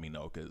 Please let me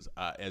know, because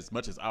as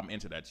much as I'm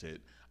into that shit,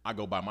 I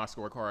go by my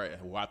scorecard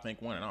and who I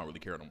think won, and I don't really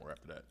care no more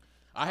after that.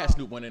 I had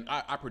Snoop winning.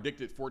 I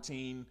predicted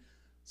 14-6,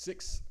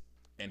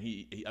 and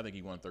he I think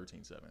he won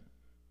 13-7.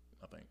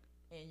 I think.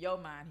 In your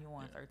mind, he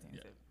won 13-7.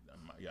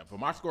 Yeah, for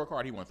my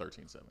scorecard, he won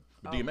 13-7.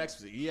 But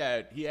DMX, he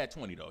had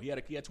 20 though. He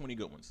had 20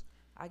 good ones.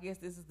 I guess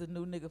this is the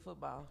new nigga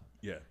football.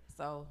 Yeah.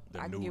 So The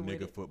I can new get with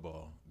nigga it.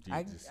 football.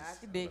 I Jesus,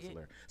 can dig that's it.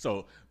 hilarious.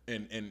 So,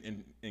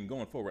 in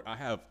going forward, I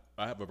have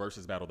a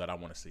versus battle that I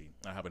want to see.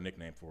 I have a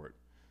nickname for it.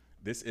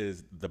 This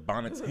is the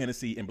Bonnets,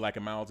 Hennessy, and Black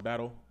and Milds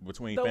battle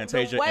between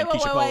Fantasia and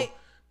Keisha Cole.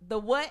 The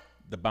what?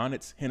 The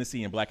Bonnets,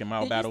 Hennessy, and Black and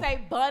Mild Did battle. you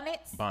say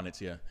bonnets? Bonnets,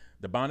 yeah.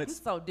 The Bonnets,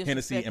 You so Hennessy, and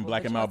disrespectful,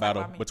 Black but and you Mild gonna talk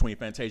battle about me. between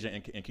Fantasia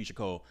and Keisha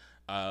Cole.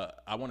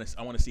 I want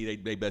to see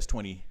they best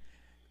 20.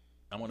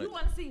 I want You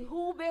want to see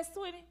who best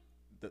 20?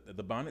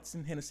 the Bonnets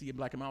and Hennessy and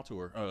Black and Mild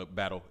tour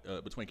battle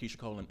between Keisha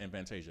Cole and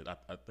Fantasia.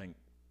 I think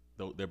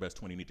their best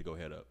 20 need to go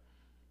head up,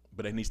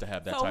 but it needs to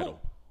have that So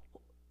title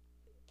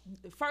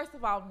First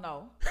of all,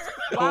 no.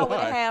 Why would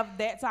Why? it have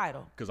that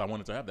title? because I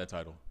wanted to have that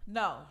title.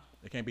 No.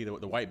 It can't be the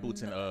white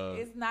boots and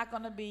It's not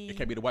going to be. it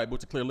can't be the white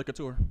boots and Clear Liquor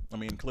tour. I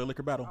mean Clear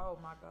Liquor battle. Oh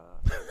my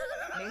God!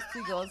 Next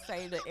we gonna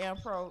say the M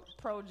Pro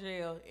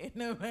Gel. Ain't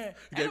nobody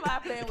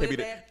playing with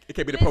that. It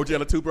can't be the Pro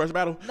Gel and Toothbrush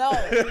battle. No,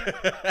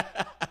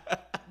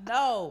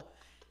 no.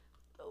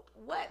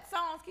 What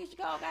songs Keisha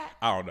Cole got?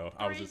 I don't know.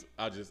 Three?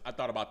 I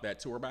thought about that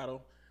tour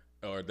battle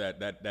or that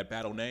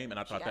battle name, and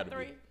I thought Got that'd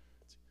three. be.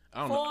 I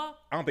don't Four? know.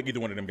 I don't think either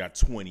one of them got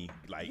 20.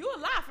 Like, You a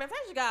lie.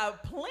 Fantasia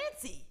got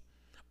plenty.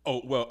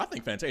 oh well, I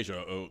think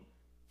Fantasia.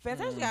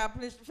 Fantasia got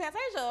plenty.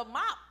 Fantasia a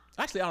mop.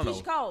 Actually, I don't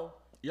Keisha know. Cole.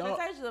 Y'all-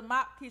 Fantasia a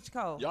mop. Keisha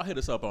Cole. Y'all hit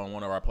us up on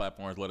one of our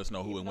platforms. Let us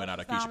know who went out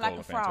of Keisha Sound Cole like and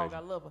a frog. I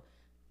Fantasia. love her.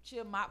 She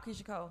a mop.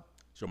 Keisha Cole.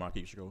 Show my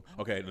Keisha Cole.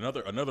 Okay,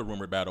 another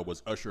rumored battle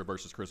was Usher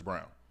versus Chris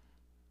Brown.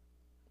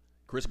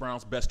 Chris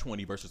Brown's best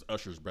 20 versus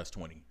Usher's best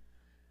 20.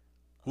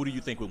 Who do you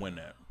think would win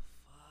that?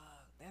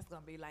 That's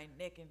gonna be like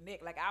neck and neck.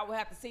 Like I would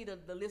have to see the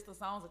list of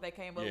songs that they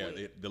came up Yeah,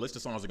 with. the list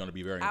of songs are going to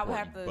be very I would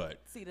important. have to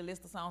But see the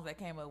list of songs they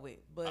came up with.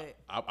 But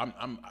I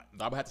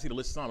would have to see the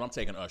list of songs. I'm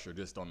taking Usher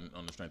just on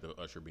the strength of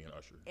Usher being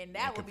Usher. and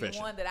that would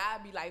Confession. be one that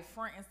I'd be like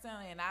front and center,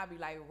 and I'd be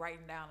like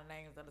writing down the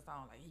names of the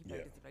song. Like he played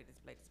Yeah. this, he played this,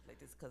 he played this, he played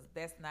this, because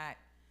that's not.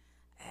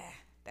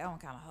 That one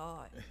kind of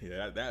hard.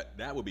 Yeah,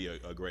 that would be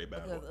a great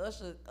battle.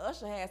 Because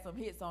Usher had some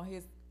hits on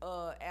his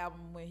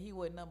album when he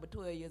was number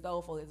 12 years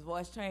old for his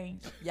voice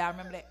change. Y'all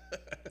remember that?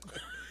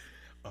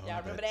 Y'all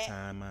remember that?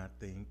 Time I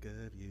think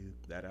of you.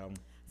 That album.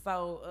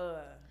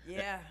 So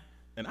yeah.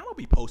 And I don't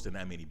be posting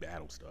that many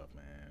battle stuff,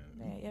 man.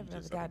 Man, You every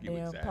just- I think you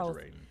goddamn post.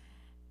 exaggerating.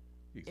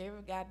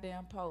 Every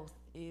goddamn post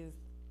is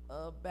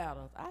a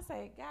battle. I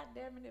say,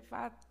 goddamn it, if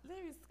I let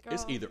me scroll.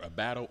 It's either a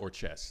battle or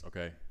chess.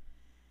 Okay.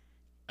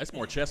 It's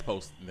more chess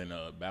posts than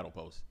a battle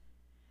post.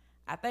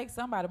 I think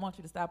somebody wants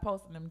you to stop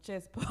posting them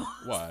chest posts.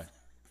 Why?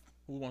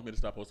 Who wants me to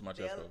stop posting my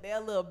chess They're, posts? they're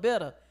a little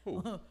bitter.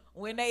 Who?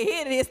 When they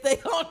hear this, they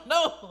don't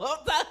know what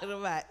I'm talking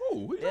about.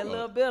 Who? Who you They're a talking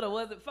little about? bitter.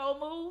 Was it 4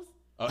 moves?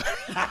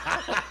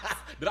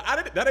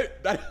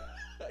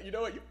 You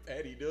know what? You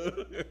petty,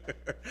 dude.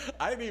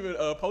 I didn't even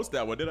post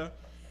that one, did I?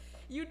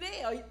 You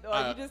did, or you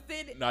just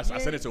sent it? No, I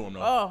sent it to him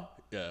though. Oh,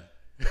 Yeah.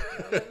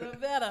 a little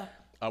better.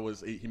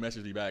 He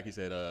messaged me back. He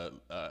said,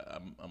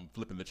 I'm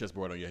flipping the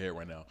chessboard on your head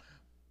right now.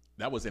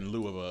 That was in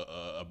lieu of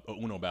a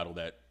Uno battle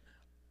that.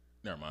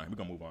 Never mind. We're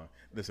gonna move on.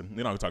 Listen,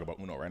 we're not gonna talk about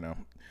Uno right now.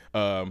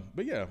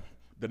 But yeah,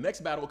 the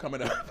next battle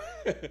coming up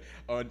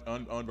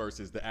on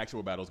Versus, the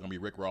actual battle is gonna be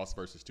Rick Ross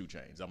versus 2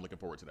 Chainz. I'm looking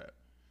forward to that.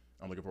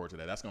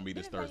 That's gonna be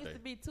this Didn't there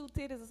Thursday. used to be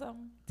 2 titties or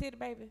something? Titty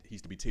baby? He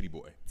used to be Titty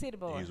Boy. Titty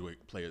boy. He's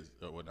with Players,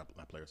 well,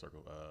 not Player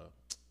Circle.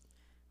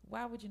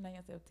 Why would you name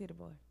yourself Titty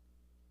boy?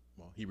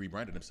 Well, he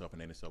rebranded himself and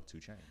named himself 2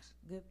 Chainz.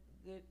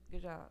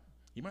 Good job.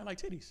 He might like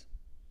titties.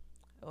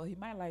 Or he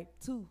might like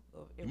 2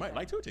 of He might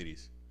like 2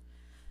 titties.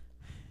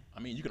 I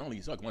mean, you can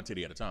only suck one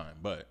titty at a time,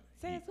 but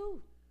Says who?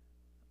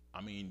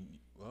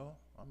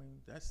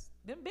 That's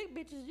Them big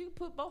bitches, you can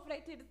put both of their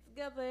titties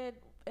together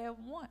at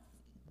once.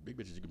 big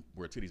bitches. You can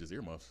wear titties as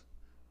earmuffs.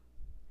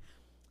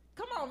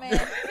 Come on, man.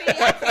 See,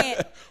 I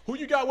can't. Who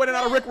you got winning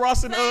out of Rick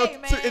Ross and Say,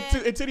 man.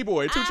 and Titty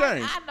Boy, 2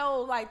 Chainz? I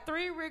know like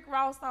 3 Rick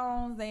Ross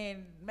songs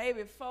and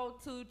maybe 4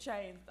 2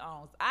 Chainz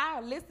songs. I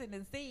listen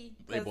and see.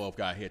 They both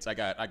got hits. I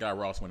got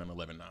Ross winning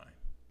 11-9.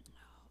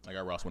 I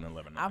got Ross winning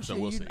 11-9. I'm so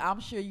sure we'll you. see. I'm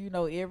sure you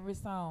know every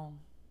song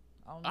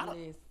on I the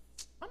don't- list.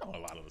 I know a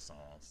lot of the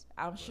songs.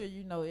 I'm sure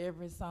you know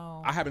every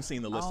song. I haven't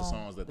seen the list of on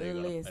songs that they're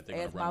the gonna, list. that they're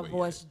gonna As run my with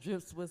voice yet.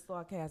 drips with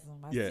sarcasm.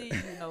 I Yeah. see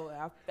you know.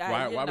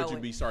 Why you would know you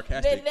it. be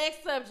sarcastic? The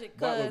next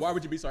subject. Why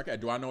would you be sarcastic?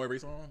 Do I know every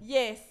song?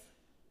 Yes.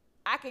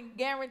 I can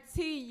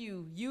guarantee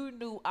you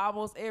knew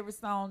almost every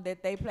song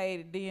that they played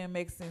at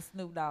DMX and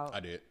Snoop Dogg. I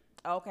did.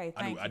 Okay,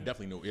 thank you. I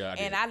definitely knew. Yeah, I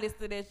did. And I listened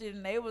to that shit,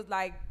 and they was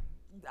like,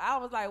 I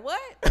was like, what?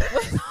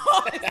 What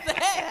song is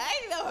that?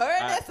 I ain't never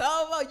heard that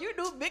song before. You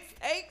do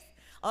mixtapes,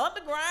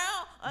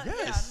 underground?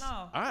 Yes.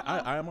 Yeah, no.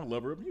 I am a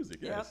lover of music.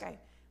 Yeah, Yes. okay.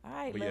 All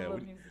right, But level yeah,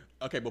 of music.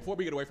 okay. Before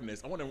we get away from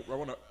this, I want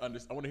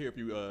to hear if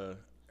you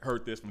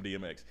heard this from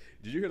DMX.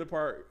 Did you hear the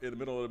part in the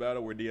middle of the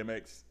battle where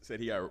DMX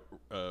said he got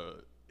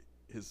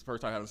his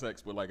first time having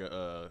sex with like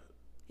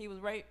He was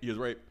raped? he was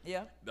raped?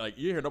 Yeah. Like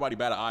you didn't hear nobody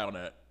bat an eye on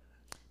that.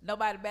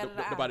 Nobody batted an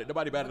eye.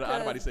 Nobody batted an eye.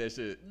 Nobody said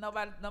shit.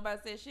 Nobody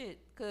said shit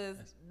because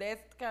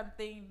that's the kind of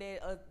thing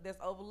that's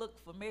overlooked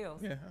for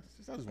males. Yeah,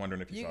 I was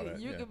wondering if you saw that.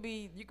 You could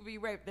be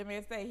raped. That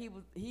man say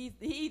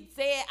he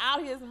said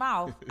out his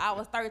mouth, I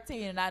was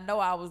 13 and I know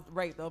I was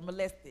raped or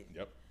molested.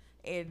 Yep.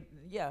 And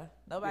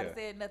nobody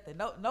said nothing.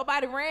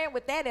 Nobody ran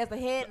with that as a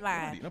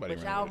headline. Nobody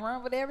but ran y'all with it.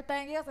 run with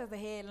everything else as a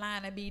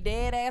headline and be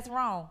dead ass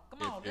wrong.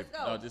 Come on, let's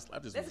go. No,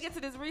 let's Get to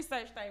this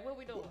research thing. What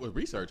we doing? What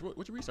research?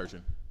 What you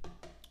researching?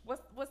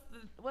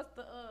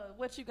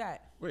 What you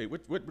got? Wait,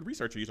 what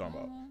research are you talking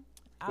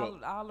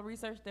about? All the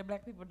research that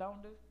black people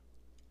don't do.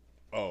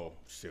 Oh,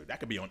 shoot, that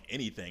could be on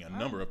anything, a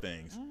number of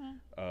things.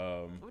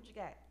 What you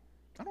got?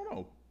 I don't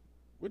know.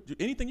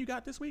 Anything you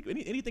got this week?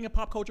 Anything in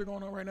pop culture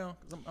going on right now?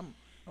 'Cause I'm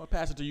gonna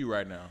pass it to you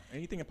right now.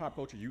 Anything in pop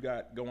culture you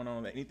got going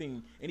on?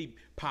 Any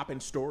popping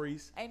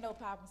stories? Ain't no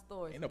popping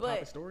stories. Ain't no but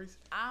popping stories?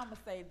 I'ma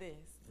say this.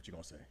 What you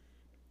gonna say?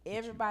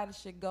 Everybody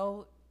should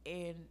go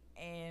and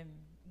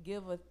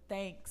give a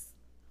thanks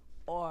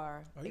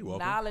or you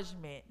welcome.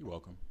 acknowledgement You're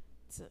welcome.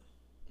 to Oh,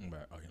 you're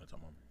not talking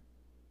about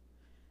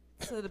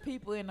me. to the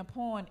people in the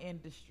porn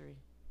industry.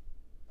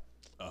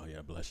 Oh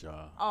yeah, bless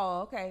y'all.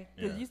 Oh, okay.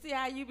 Because Yeah. you see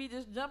how you be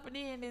just jumping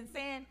in and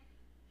saying,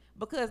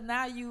 because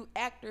now you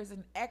actors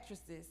and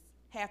actresses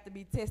have to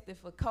be tested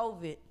for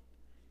COVID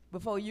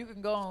before you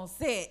can go on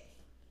set.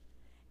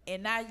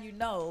 And now you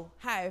know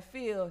how it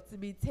feels to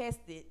be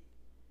tested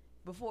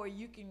before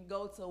you can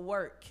go to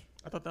work.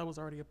 I thought that was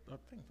already a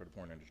thing for the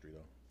porn industry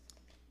though.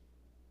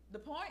 The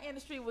porn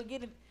industry were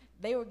getting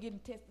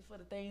tested for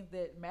the things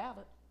that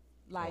mattered.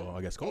 Like Well,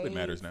 I guess COVID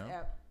matters now.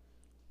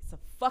 It's a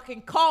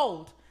fucking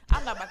cold.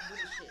 I'm not about to do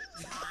this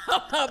shit.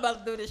 I'm not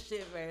about to do this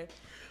shit, man.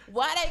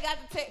 Why they got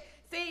to take?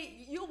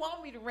 See, you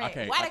want me to rant?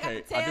 Why they got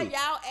to tell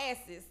y'all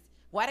asses?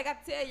 Why they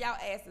got to tell y'all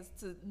asses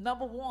to,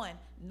 number one,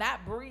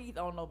 not breathe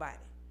on nobody.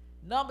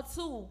 Number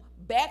two,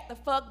 back the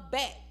fuck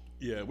back.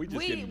 Yeah, we been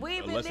living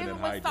with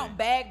hygiene. something.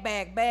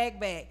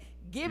 Bag.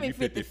 Give me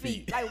 50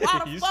 feet. Like,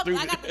 why the You fuck I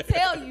stupid. got to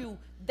tell you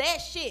that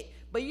shit?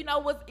 But you know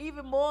what's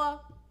even more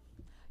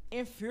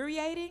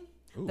infuriating?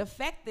 Ooh. The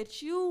fact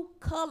that you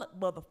colored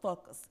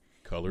motherfuckers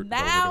Colored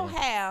now motherfuckers.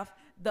 have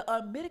the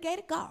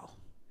unmitigated gall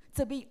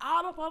to be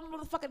all up on the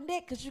motherfucking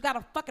neck because you got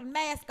a fucking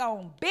mask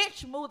on.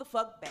 Bitch, move the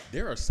fuck back.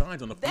 There are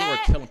signs on the floor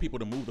That- telling people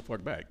to move the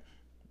fuck back.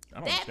 I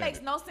don't That understand makes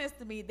it. no sense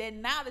to me. That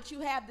now that you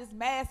have this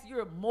mask,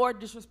 you're more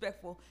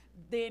disrespectful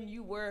than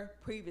you were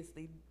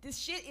previously. This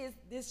shit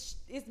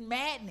is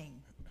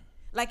maddening.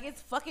 Like,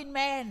 it's fucking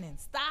maddening.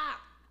 Stop.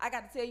 I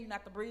got to tell you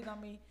not to breathe on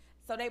me.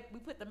 So we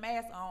put the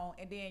mask on,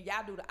 and then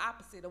y'all do the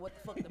opposite of what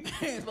the fuck the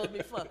mask is supposed to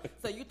be for.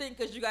 So you think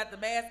because you got the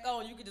mask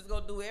on, you can just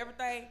go do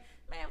everything?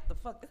 Man, what the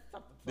fuck?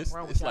 There's something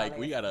wrong with It's y'all like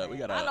we asses,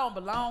 gotta. man. I don't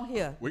belong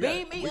here. We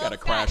Beam me got a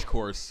up, crash Scotty.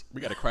 course. We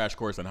got a crash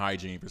course in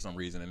hygiene for some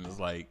reason, and it's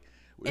like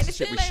And this it is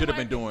shit still we ain't should have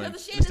been working, doing.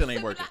 'cause the It shit still is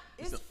ain't working.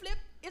 flipping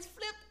It's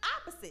flipped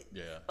opposite.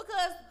 Yeah.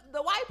 Because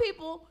the white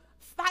people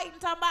fighting,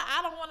 talking about,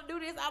 I don't want to do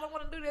this, I don't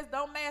want to do this,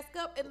 don't mask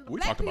up. And the We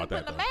black talked people about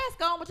that, putting the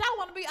mask on, but y'all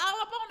want to be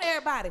all up on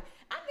everybody.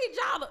 I need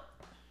y'all to.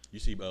 You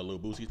see, Lil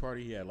Boosie's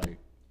party. He had like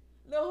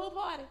Little who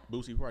party?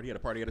 Boosie party. He had a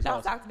party at his Don't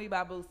house. talk to me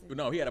about Boosie.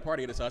 No, he had a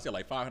party at his house. He had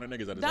like 500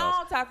 niggas at his Don't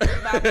house. talk to me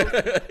about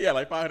Boosie. He had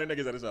like 500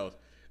 niggas at his house.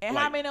 And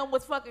Like- how many of them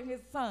was fucking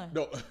his son?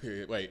 No,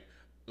 wait.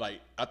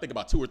 Like I think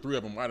about 2 or 3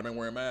 of them might have been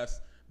wearing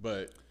masks,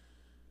 but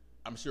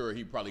I'm sure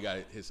he probably got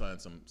his son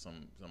some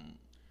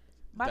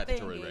My thing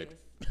statutory is, rape.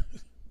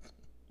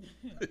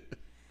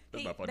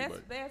 That's not funny,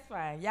 but that's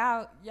fine.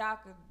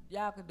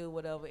 Y'all could do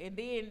whatever. And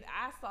then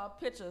I saw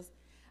pictures.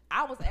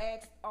 I was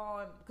asked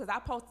on because I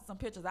posted some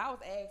pictures. I was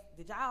asked,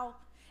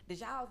 did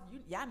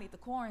y'all need to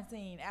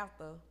quarantine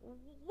after?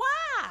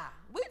 Why?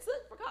 We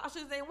took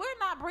precautions and we're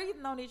not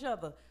breathing on each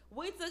other.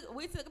 We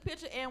took a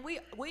picture and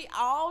we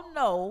all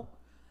know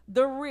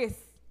the risk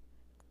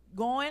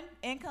going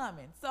and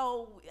coming.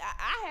 So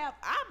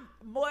I'm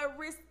more at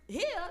risk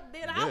here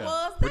than I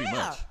was pretty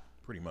there.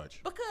 Pretty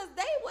much. Because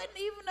they wasn't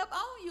even up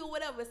on you or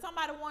whatever. If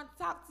somebody wanted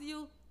to talk to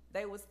you,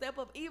 they would step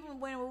up. Even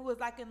when we was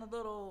like in the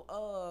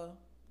little,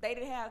 they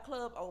didn't have a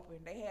club open.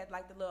 They had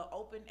like the little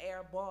open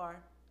air bar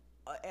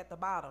at the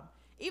bottom.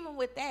 Even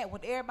with that,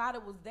 when everybody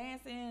was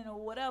dancing or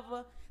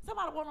whatever,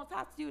 somebody want to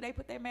talk to you, they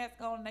put their mask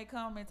on and they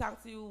come and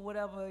talk to you,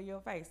 whatever, in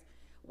your face.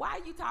 Why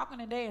are you talking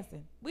and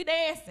dancing? We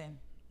dancing.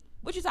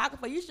 What you talking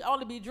for? You should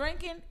only be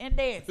drinking and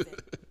dancing.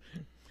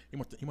 You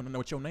want to know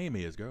what your name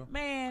is, girl?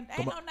 Man,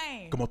 ain't no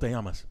name. ¿Cómo te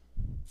llamas?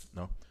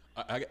 No.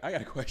 I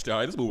got a question. All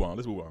right, let's move on.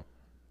 All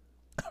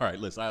right,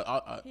 listen.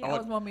 He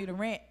always want me to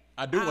rant.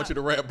 I do want you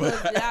to rap, but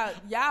 'Cause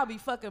y'all be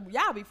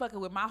fucking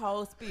with my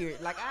whole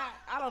spirit. Like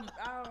I don't.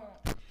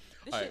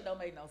 This All shit right. don't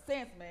make no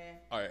sense, man.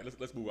 all right,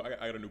 let's move on.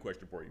 I got a new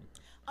question for you.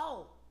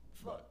 Oh,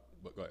 fuck.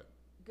 But go ahead.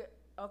 Good.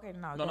 Okay,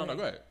 no. No,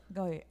 go ahead.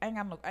 Go ahead. I ain't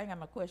got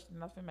no question.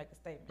 I'm finna make a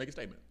statement. Make a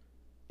statement.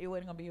 It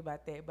wasn't gonna be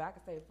about that, but I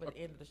can say it for the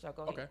end of the show.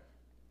 Go Okay. ahead.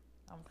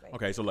 I'm gonna say.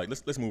 Okay, so like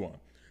let's move on.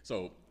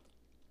 So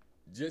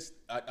just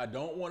I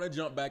don't want to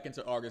jump back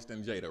into August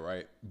and Jada,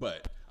 right?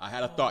 But I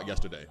had a thought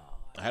yesterday.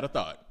 I had a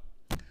thought.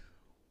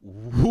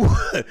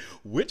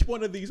 Which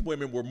one of these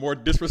women were more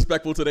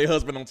disrespectful to their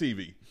husband on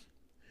TV?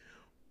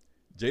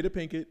 Jada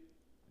Pinkett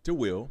to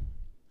Will,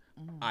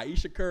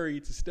 Aisha Curry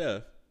to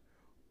Steph,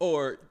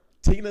 or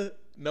Tina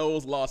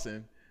Knowles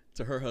Lawson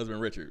to her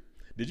husband Richard?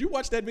 Did you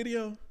watch that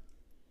video?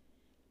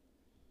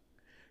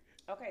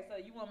 Okay, so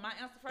you want my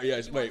answer first?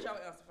 Yes. You Wait. want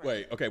your answer first?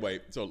 Wait. Okay.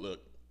 Wait. So look,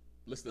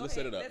 let's set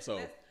ahead. it up. Let's- So.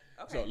 let's-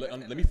 okay, So let,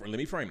 let's- let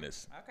me frame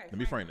this. Okay, Let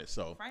me frame frame this.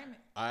 So Frame it.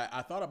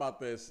 I thought about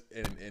this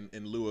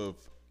in lieu of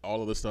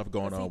all of the stuff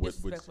going Because he on with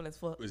disrespectful as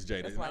fuck. Jada.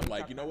 That's And why I'm we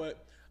like, talking you know about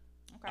what?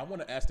 Okay. I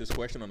want to ask this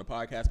question on the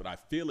podcast, but I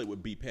feel it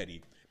would be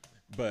petty.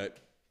 But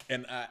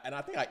and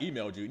I think I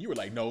emailed you, and you were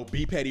like, "No,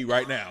 be petty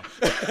right now."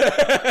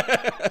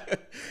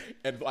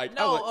 And like,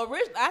 No,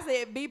 originally I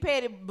said be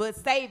petty, but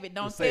save it.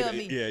 Don't Save tell it.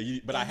 me. Yeah,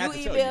 but I And had you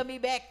to tell emailed you. me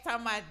back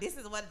talking about this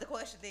is what the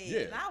question is. Yeah.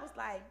 And I was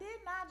like,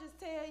 didn't I just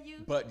tell you?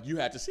 But you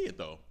had to see it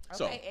though.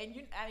 So Okay, and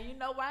you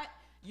know what?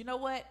 You know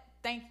what?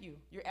 Thank you.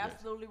 You're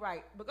absolutely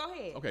right. But go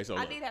ahead. Okay, so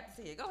I look. did have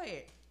to see it. Go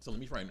ahead. So let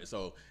me frame it.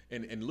 So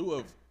in lieu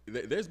of,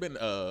 there's been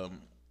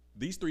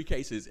these three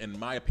cases, in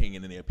my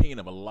opinion, in the opinion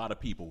of a lot of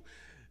people,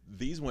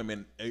 these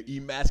women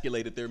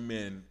emasculated their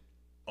men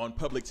on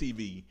public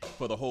TV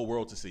for the whole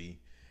world to see.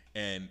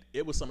 And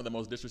it was some of the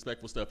most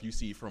disrespectful stuff you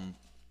see from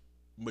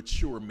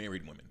mature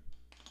married women.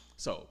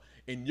 So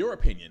in your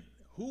opinion,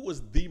 who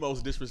was the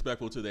most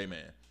disrespectful to their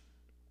man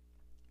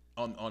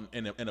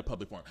in a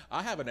public forum?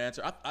 I have an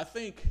answer. I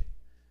think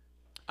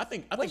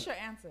What's your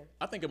answer?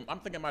 I'm thinking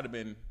it might have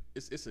been.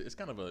 It's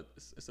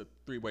a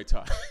three-way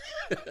tie.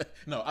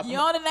 No, You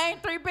only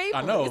named three people.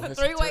 I know It's a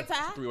three-way It's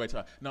tie. a three-way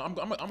tie. No, I'm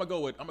gonna go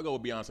with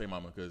Beyonce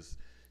Mama because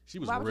she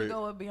was Why would you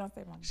real. go with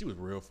Beyonce mama? She was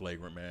real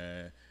flagrant,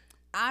 man.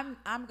 I'm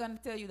gonna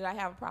tell you that I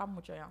have a problem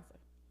with your answer.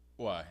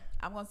 Why?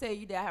 I'm gonna tell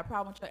you that I have a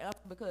problem with your answer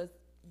because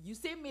you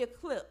sent me a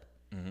clip,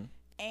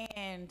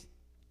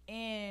 and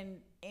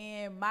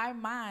in my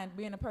mind,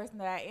 being the person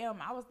that I am,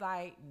 I was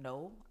like,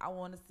 no, I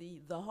want to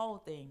see the whole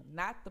thing,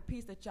 not the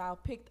piece that y'all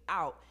picked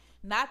out,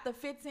 not the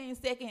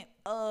 15-second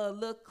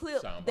little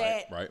clip Soundbite,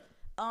 that right?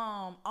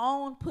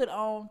 OWN put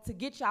on to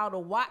get y'all to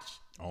watch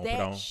OWN put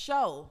that on?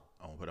 show.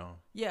 On put on.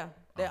 Yeah,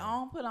 that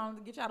OWN put on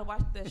to get y'all to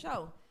watch that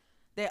show.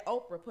 That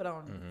Oprah put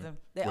on.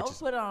 That Which Oprah is-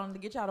 put on to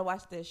get y'all to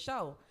watch that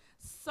show.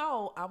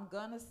 So I'm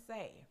gonna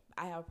say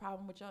I have a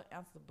problem with your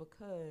answer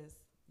because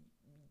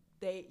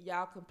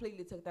y'all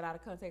completely took that out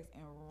of context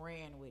and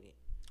ran with it.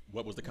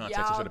 What was the context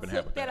Y'all that should have been had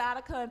took with that that? out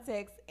of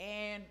context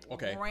and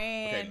Okay,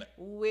 ran okay.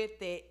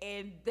 with it.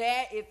 And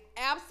that is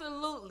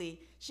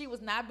absolutely, she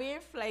was not being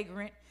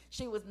flagrant.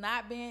 She was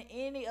not being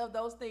any of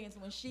those things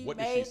when she What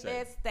did she made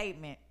say? that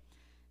statement.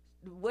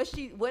 What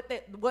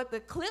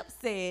the clip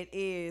said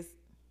is,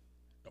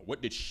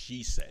 What did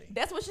she say?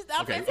 that's what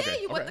I'm Okay, going to tell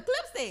okay, you what okay. the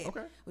clip said.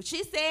 Okay. What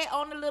she said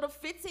on the little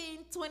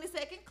 15,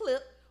 20-second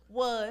clip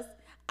was,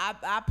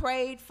 I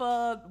prayed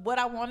for what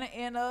I wanted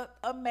in a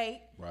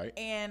mate. Right.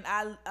 And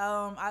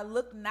I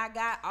looked and I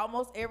got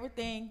almost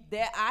everything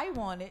that I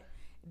wanted.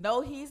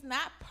 No, he's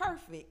not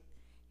perfect.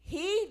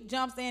 He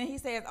jumps in and he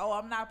says, oh,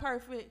 I'm not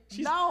perfect.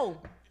 You're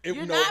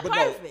not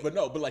perfect.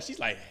 But like she's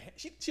like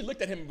she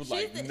looked at him and was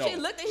like, no. She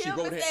looked at him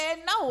wrote and it said,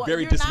 no,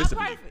 very you're not dismissively.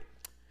 perfect.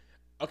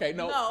 Okay,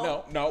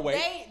 no,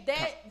 wait.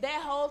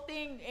 That whole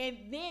thing, and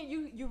then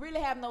you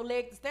really have no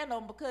leg to stand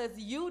on because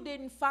you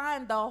didn't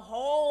find the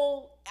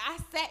whole. I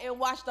sat and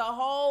watched the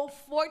whole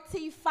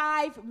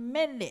 45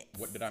 minutes.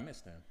 What did I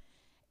miss then?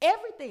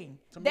 Everything.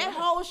 Somebody That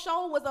else. whole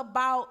show was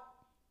about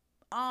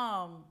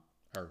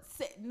Her.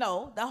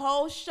 no, the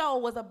whole show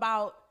was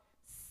about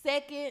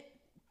second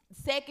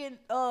Second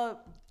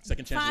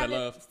chances at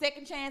love.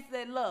 second chances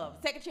at love,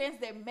 second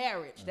chances at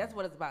marriage. That's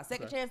what it's about.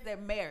 Second Okay. chances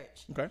at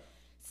marriage. Okay.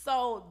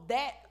 So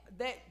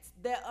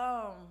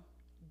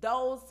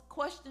those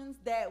questions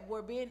that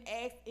were being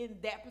asked in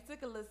that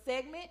particular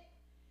segment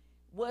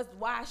was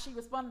why she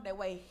responded that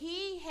way.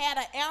 He had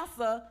an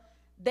answer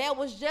that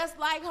was just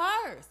like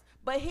hers,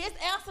 but his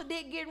answer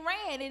didn't get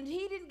ran, and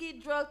he didn't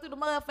get drugged through the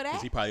mud for that.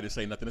 Because he probably didn't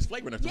say nothing that's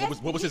flagrant.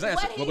 Yes, What was his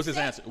answer? What was his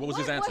answer? What was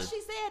his answer? What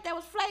she said that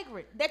was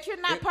flagrant. That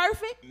you're not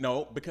perfect.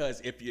 No, because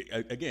if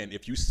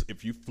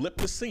you flip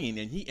the scene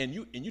and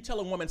you tell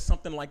a woman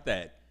something like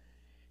that,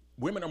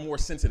 women are more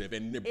sensitive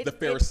and the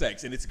fairer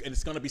sex, and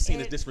it's going to be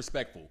seen as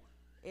disrespectful.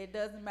 It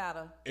doesn't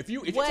matter. If you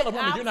What tell a woman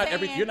I'm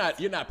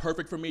you're not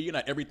perfect for me, you're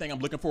not everything I'm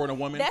looking for in a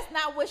woman. That's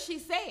not what she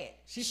said.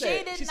 She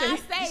said- did she not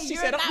said say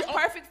you're not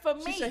perfect for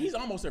me. She said he's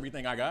almost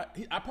everything I got.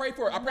 I pray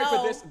for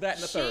No, this, that,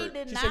 and the third. She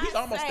did She not said he's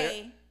almost there.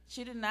 say.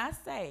 She did not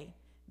say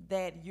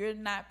that you're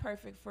not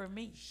perfect for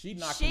me. She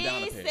knocked him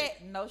down a peg. She said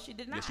no. She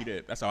did not. Yes, she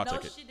did. That's how I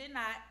took it. No, she did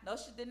not. No,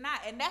 she did not.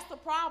 And that's the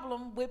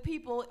problem with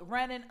people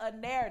running a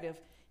narrative.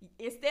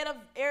 Instead of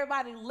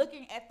everybody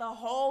looking at the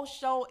whole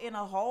show in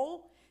a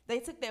whole, they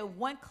took that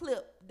one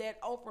clip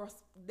that Oprah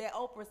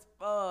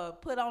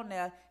put on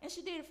there, and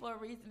she did it for a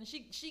reason.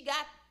 She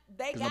got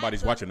they Because got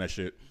nobody's watching that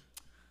shit.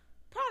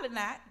 Probably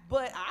not,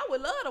 but I would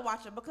love to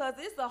watch it because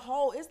it's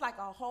like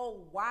a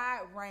whole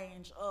wide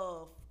range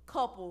of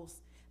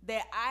couples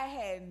that I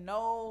had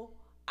no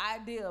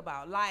idea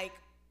about. Like,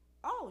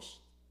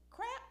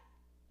 crap.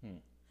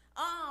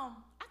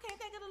 I can't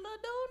think of the little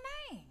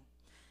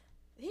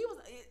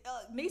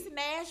Niecy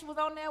Nash was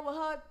on there with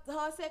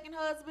her second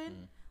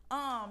husband.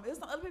 There's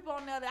some other people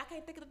on there that I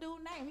can't think of the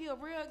dude's name. He a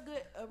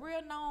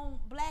real known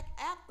black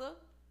actor,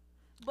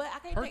 but I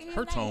can't think of his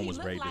her name. tone He was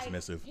look very like,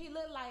 dismissive. He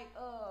looked like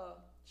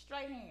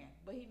Strahan,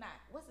 but he not.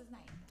 What's his name?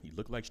 He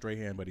looked like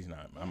Strahan, but he's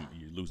not.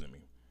 You're losing me.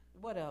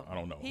 Whatever. I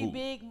don't know. He Who?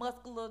 big,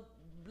 muscular,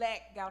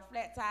 black, got a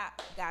flat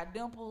top, got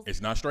dimples.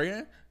 It's not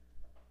Strahan?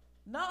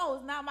 No,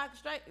 it's not Michael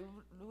Strahan.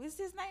 Is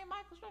his name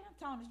Michael Strahan?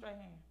 Tony Strahan.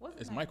 What's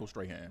his It's name? Michael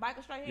Strahan.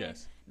 Michael Strahan?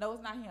 Yes. No,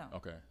 it's not him.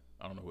 Okay.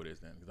 I don't know who it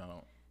is then, because I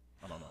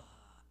don't know.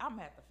 I'm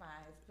gonna have to find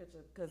his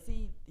picture because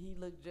he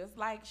looked just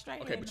like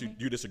Strahan. Okay, but to me.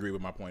 you disagree with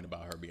my point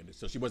about her being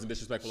so she wasn't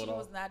disrespectful She at all?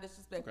 was not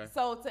disrespectful. Okay.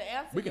 So to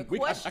answer We your can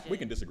question, we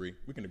can disagree.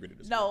 We can agree to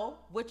disagree. no,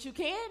 what you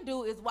can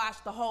do is watch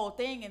the whole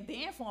thing and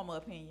then form an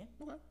opinion.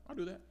 Okay, I'll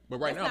do that. But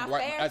right It's now, not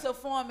right, fair to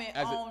form it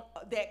on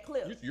that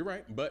clip. You're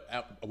right, but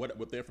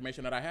with the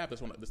information that I have,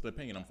 that's the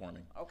opinion I'm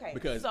forming. Okay,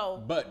 Because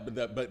so- but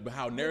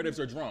how narratives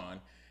are drawn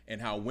and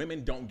how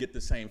women don't get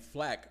the same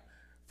flack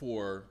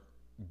for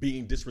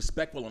being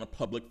disrespectful in a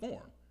public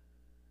forum.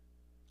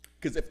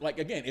 Because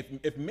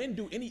if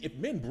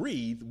men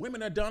breathe,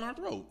 women are down our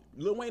throat.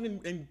 Lil Wayne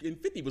and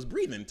 50 was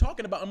breathing,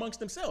 talking about amongst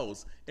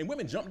themselves, and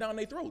women jump down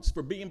their throats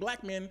for being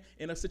black men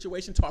in a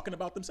situation talking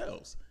about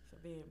themselves. For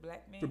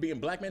being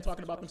black men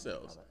talking about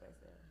themselves.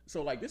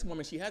 So like this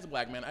woman, she has a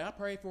black man. I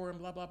pray for him,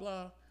 blah blah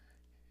blah.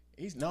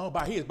 He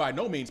is by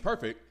no means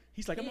perfect.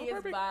 He's like, am I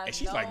perfect? And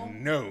she's like,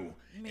 no.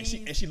 And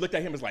she looked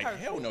at him as like,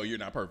 hell no, you're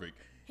not perfect.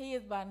 He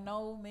is by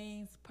no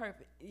means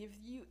perfect.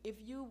 If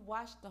you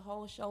watch the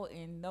whole show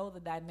and know the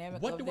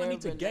dynamic What of do their I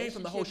need to gain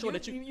from the whole show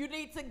relationship, you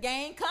need to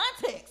gain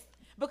context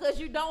because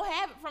you don't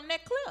have it from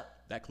that clip.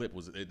 That clip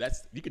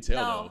you could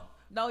tell though.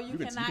 No, you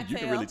cannot tell. You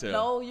can really tell.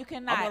 No, you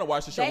cannot. I'm gonna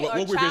watch the show. They We'll are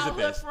revisit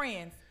childhood this.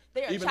 friends.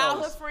 They are Even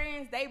childhood those-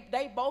 friends.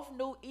 They both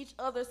knew each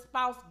other's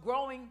spouse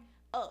growing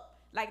up.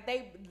 Like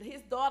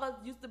his daughter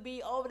used to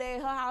be over there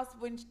at her house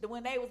when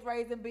they was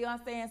raising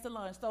Beyonce and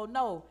Solange. So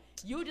no,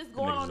 you just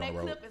going niggas on on that the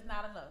road. clip is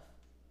not enough.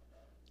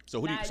 So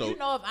who do Now, you? So you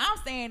know if I'm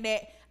saying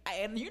that,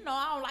 and you know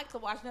I don't like to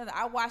watch nothing.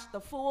 I watched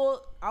that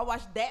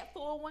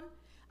full one.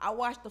 I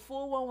watched the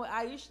full one with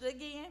Aisha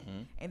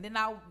again, and then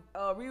I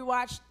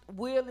rewatched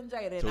Will and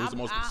Jada.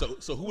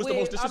 So And who was the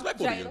most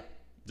disrespectful to you? Jada.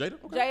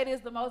 Jada. Okay. Jada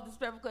is the most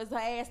disrespectful because her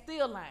ass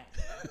still lying.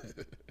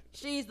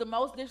 She's the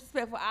most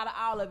disrespectful out of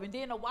all of them. And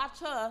then to watch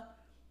her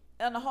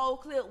in the whole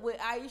clip with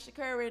Aisha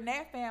Curry and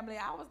their family,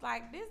 I was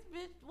like, this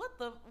bitch, what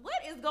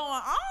is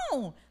going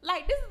on?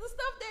 Like, this is the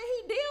stuff that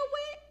he deal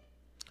with?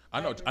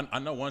 I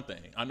know one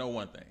thing. I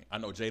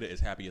know Jada is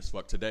happy as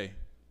fuck today.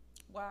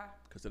 Why?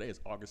 Because today is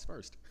August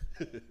 1st.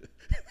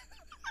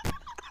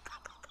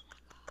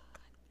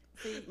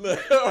 See, Look,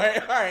 all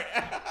right.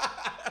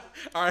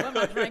 where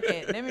my drink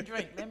at? Let me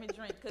drink.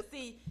 Because,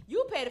 see,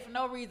 you paid it for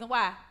no reason.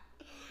 Why?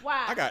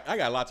 I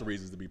got lots of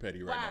reasons to be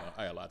petty right Why? now.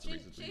 I got lots of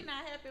reasons. She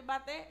not happy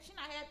about that. She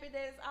not happy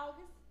that it's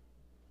August.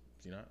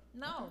 She not?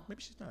 No. Okay,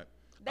 maybe she's not.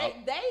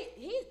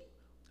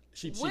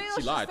 She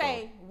lied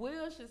though.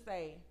 Will should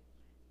say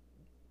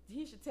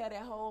he should tear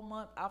that whole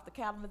month off the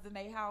calendars in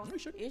their house. No, he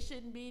shouldn't. It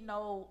shouldn't be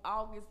no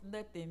August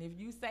nothing. If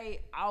you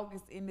say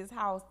August in this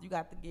house, you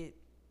got to get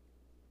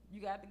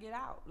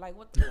out. Like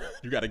what the fuck?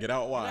 You got to get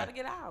out. Why? You got to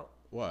get out.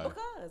 Why?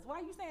 Because why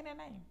are you saying that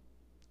name?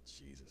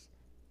 Jesus.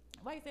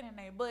 Why you saying that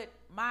name? But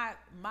my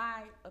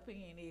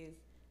opinion is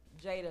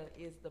Jada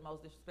is the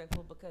most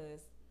disrespectful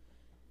because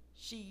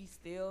she's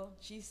still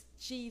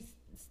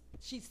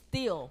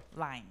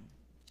lying.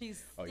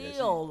 She's Oh, yeah,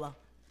 still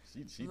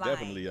She lying.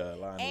 definitely lying a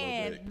little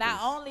And bit. not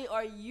only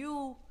are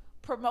you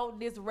promoting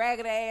this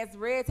ragged ass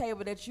red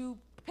table that you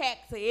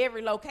pack to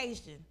every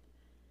location,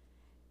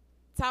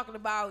 talking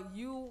about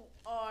you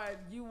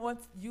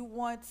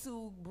want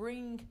to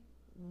bring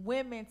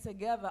women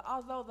together,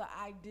 although the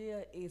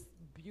idea is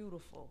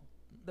beautiful.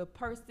 The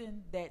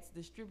person that's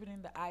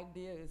distributing the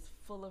idea is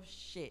full of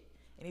shit.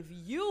 And if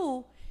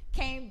you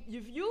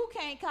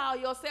can't call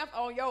yourself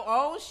on your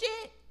own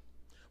shit,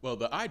 Well,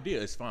 the idea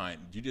is fine.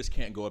 You just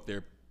can't go up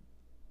there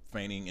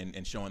feigning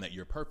and showing that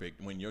you're perfect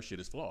when your shit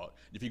is flawed.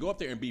 If you go up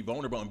there and be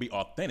vulnerable and be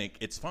authentic,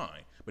 it's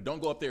fine. But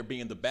don't go up there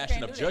being the bastion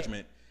can't of do that.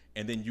 judgment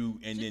and then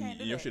can't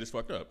do your that. shit is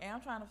fucked up. and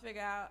I'm trying to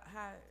figure out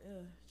how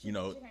she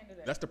can't do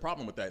that. That's the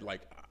problem with that.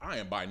 Like, I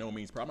am by no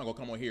means. I'm not gonna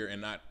come on here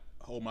and not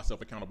hold myself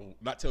accountable.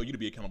 Not tell you to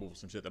be accountable for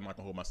some shit that I'm not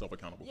gonna hold myself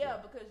accountable Yeah,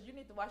 for. because you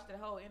need to watch that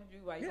whole interview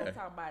while Yeah. you're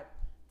talking about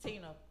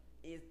Tina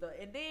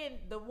and then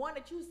the one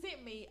that you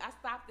sent me, I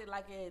stopped it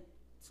like at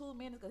 2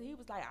 minutes because he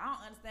was like, I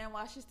don't understand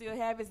why she still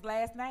have his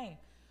last name.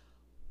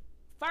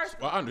 First,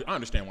 Well, I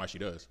understand why she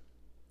does.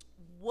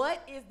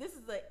 this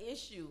is an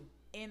issue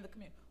in the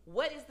community.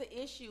 What is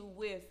the issue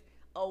with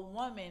a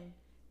woman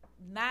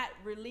not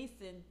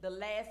releasing the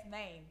last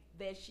name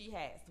that she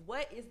has?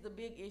 What is the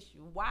big issue?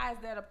 Why is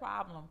that a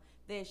problem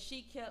that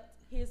she kept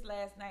his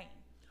last name?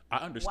 I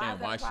understand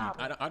why is that a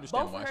problem? I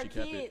understand Both why of her she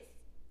kept kids it.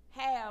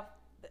 have.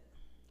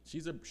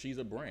 She's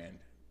a brand.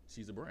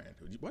 She's a brand.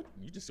 What?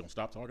 You just don't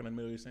stop talking in the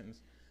middle of your sentence?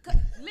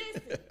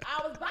 Listen,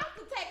 I was about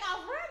to take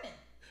off running.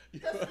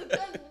 Cause all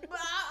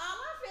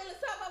I feel is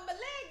something on my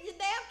leg, your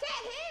damn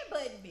cat head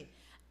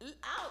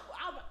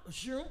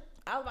Zoom.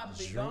 I was about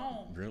to be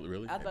gone.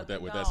 Really? I was about With to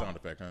be that gone. sound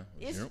effect, huh?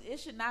 It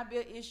should not be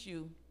an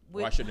issue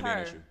with Why shouldn't it her.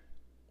 be an issue?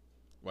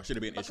 Why should it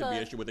be? It should be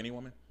an issue with any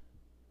woman.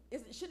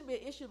 It shouldn't be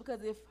an issue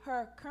because if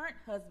her current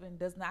husband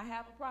does not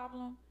have a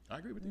problem, I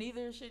agree with you.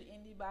 neither should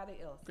anybody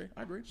else. Okay,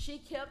 I agree. She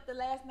kept the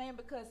last name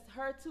because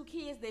her 2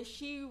 kids that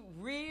she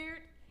reared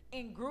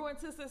and grew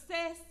into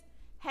success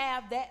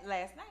have that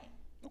last name.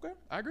 Okay,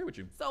 I agree with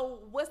you. So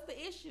what's the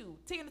issue?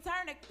 Tina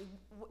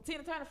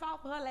Turner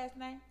fought for her last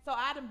name. So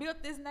I done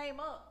built this name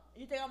up.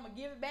 You think I'm gonna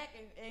give it back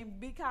and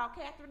be called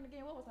Catherine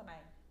again? What was her name?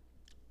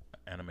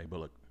 Anime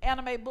Bullock.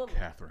 Anime Bullock.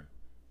 Catherine.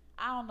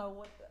 I don't know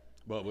what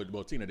the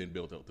Well, Tina didn't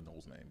build up the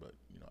Knowles name, but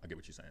I get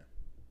what you're saying.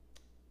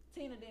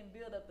 Tina didn't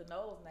build up the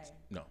Knowles name.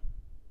 No.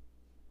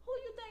 Who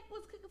you think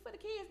was cooking for the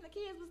kids and the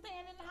kids was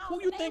staying in the house? Who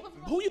you and they think?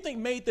 was- Who you think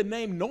made the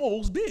name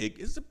Knowles big?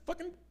 It's the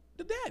fucking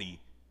the daddy.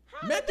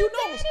 How Matthew did the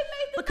Knowles, daddy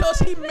make the because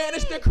he Knowles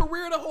managed big? their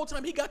career the whole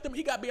time. He got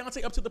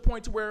Beyonce up to the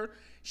point to where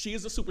she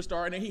is a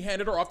superstar, and then he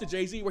handed her off to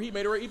Jay-Z, where he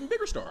made her an even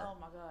bigger star. Oh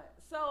my God.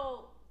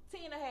 So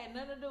Tina had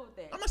nothing to do with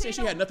that. I'm not saying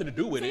she had nothing to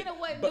do with it. Tina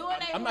wasn't but doing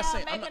their I'm not hair,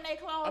 saying making their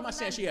clothes. I'm not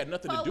saying she had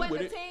nothing to so do it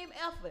with was it. a team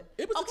effort.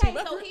 It was a okay, team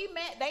so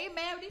effort. they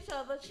married each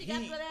other. She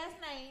got He- the last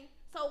name.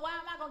 So why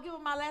am I gonna give her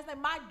my last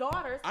name? My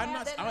daughters I'm have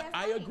not. that last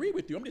I name. agree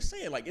with you. I'm just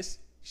saying, like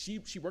she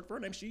worked for her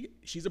name.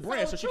 She's a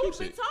brand, so she truth keeps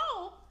be it.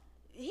 told,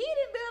 he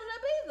didn't build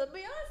it up either.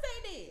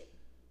 Beyonce did.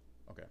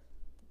 Okay,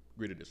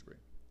 agree to disagree.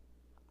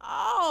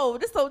 Oh,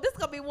 this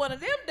gonna be one of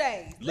them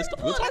days. Let's Let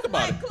me we'll pull talk this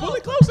about it. mic Pull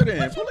it closer. closer then.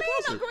 What Pull you it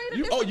mean, closer.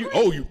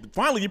 agree to You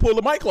finally you pulled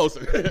the mic closer.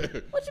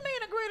 What you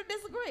mean agree to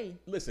disagree?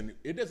 Listen,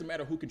 it doesn't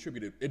matter who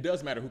contributed. It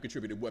does matter who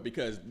contributed what,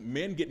 because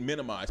men get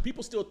minimized.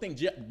 People still think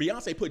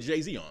Beyonce put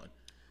Jay-Z on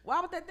Why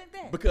would they think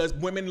that? because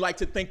women like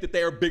to think that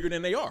they are bigger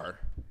than they are.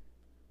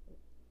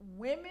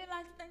 Women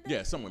like to think that?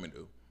 Yeah, some women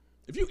do.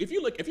 If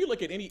you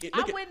look at any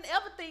I wouldn't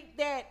ever think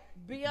that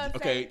Beyonce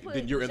okay, put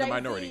then you're in the Jay-Z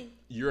minority.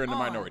 You're in the on.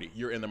 minority.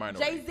 You're in the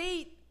minority.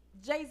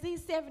 Jay-Z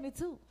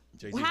 72.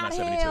 Jay-Z's How not the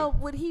 72. hell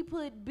would he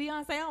put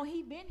Beyonce on?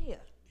 He been here.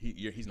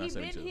 He's not He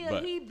 72. been here.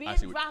 But He I been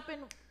see what- dropping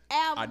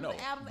albums, I know,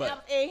 albums, but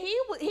albums. And he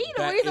the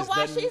that reason is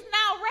why the- she's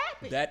now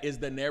rapping. That is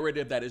the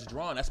narrative that is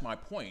drawn. That's my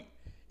point.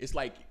 It's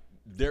like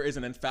there is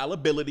an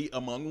infallibility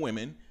among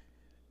women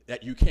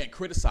that you can't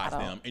criticize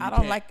them. And you I don't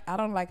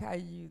can't, like how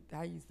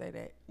you say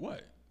that.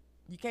 what?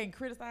 You can't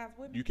criticize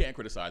women. You can't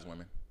criticize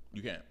women.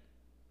 You can't.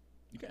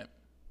 You can't.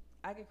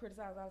 I get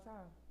criticized all the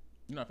time.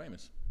 You're not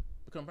famous.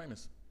 Become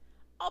famous.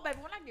 Oh, baby,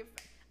 when I get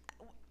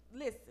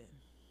listen.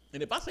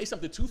 And if I say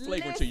something too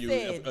flagrant to you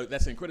Listen.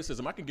 that's in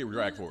criticism, I can get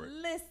dragged for it.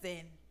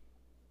 Listen,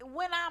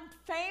 when I'm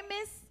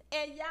famous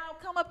and y'all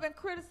come up and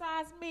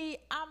criticize me,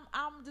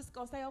 I'm just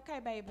gonna say, okay,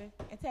 baby,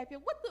 and tap you.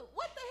 What the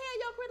hell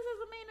your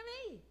criticism mean to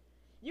me?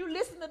 You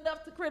listen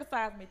enough to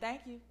criticize me.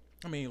 Thank you.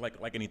 I mean,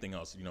 like anything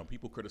else,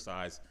 people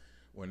criticize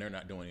when they're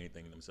not doing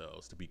anything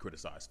themselves to be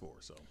criticized for.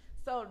 So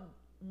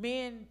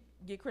men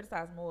get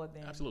criticized more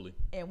than absolutely.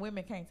 and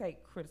women can't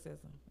take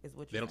criticism. Is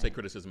what They you're don't saying. take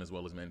criticism as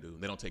well as men do.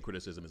 They don't take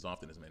criticism as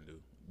often as men do.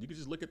 You can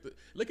just look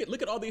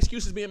at all the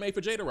excuses being made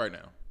for Jada right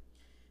now.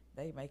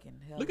 They making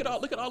hell. Look at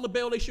all the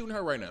bail they shooting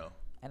her right now.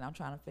 And I'm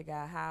trying to figure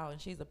out how. And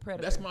she's a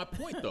predator. That's my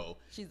point, though.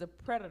 She's a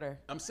predator.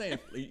 I'm saying,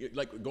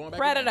 like going back.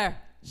 Predator.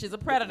 She's a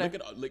predator.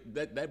 Look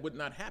at that would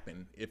not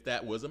happen if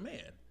that was a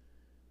man.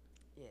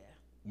 Yeah.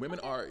 Women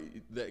are,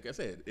 like I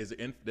said,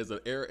 there's an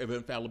air of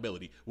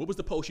infallibility. What was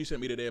the post you sent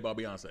me today about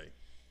Beyonce?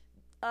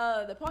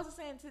 The post is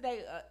saying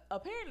today.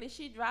 Apparently,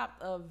 she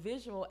dropped a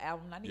visual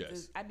album. I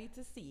need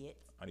to see it.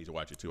 I need to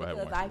watch it too. I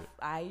haven't Because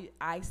watched it.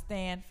 I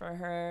stand for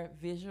her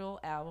visual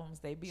albums.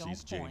 They be on point.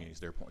 She's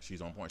genius.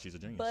 She's on point. She's a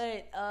genius.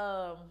 But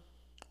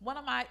one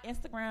of my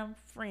Instagram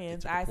friends,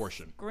 It's a I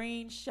proportion.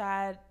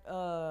 screenshot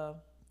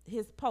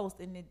his post,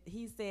 and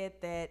he said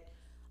that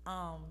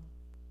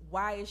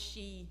why is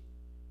she?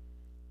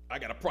 I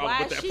got a problem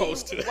with that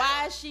post.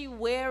 Why is she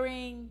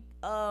wearing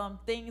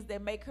things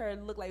that make her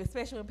look like,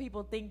 especially when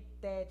people think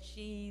that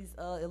she's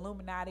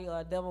Illuminati or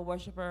a devil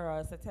worshiper or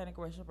a satanic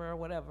worshiper or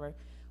whatever?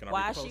 Can I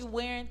Why read is the she post?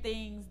 wearing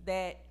things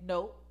that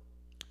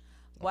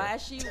Why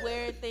is she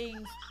wearing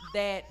things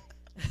that?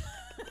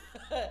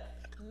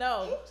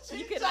 No,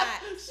 you cannot.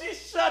 She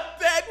shut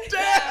that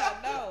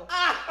down.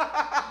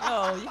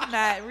 No, you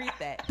cannot read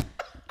that.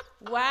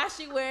 Why is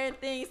she wearing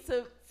things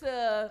to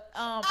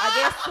I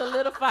guess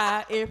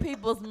solidify in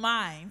people's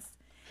minds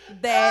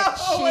that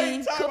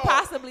she could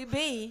possibly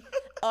be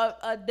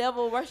a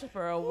devil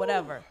worshiper or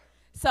whatever?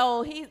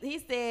 So he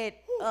said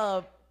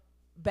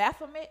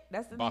Baphomet.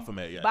 That's his name.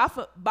 Baphomet, yeah.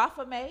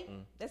 Baphomet.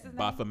 That's his name.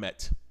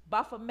 Baphomet.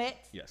 Baphomet.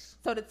 Yes.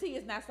 So the T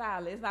is not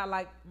silent. It's not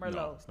like Merlot.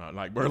 No, it's not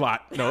like Merlot.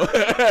 No,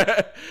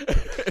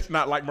 it's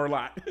not like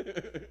Merlot.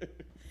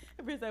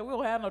 Everybody say we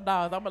don't have no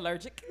dogs. I'm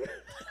allergic.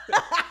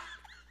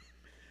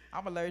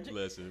 I'm allergic.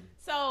 Listen.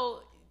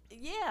 So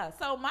yeah.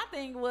 So my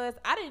thing was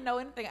I didn't know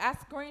anything. I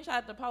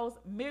screenshot the post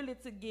merely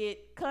to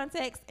get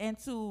context and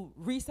to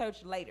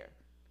research later.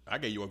 I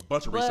gave you a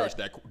bunch of research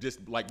that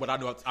just like what I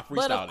know. I freestyled.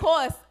 But of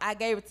course I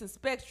gave it to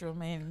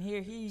Spectrum, and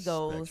here he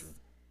goes,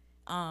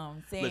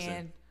 Spectrum. saying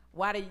Listen.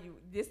 why do you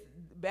this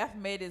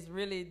Baphomet is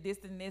really this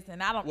and this,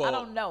 and I Well-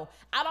 don't know.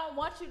 I don't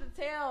want you to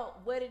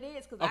tell what it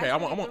is because Okay, I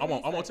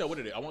won't tell what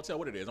it is. I won't tell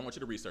what it is. I want you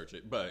to research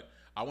it, but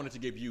I wanted to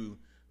give you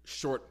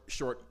short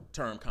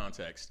term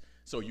context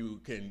so you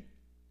can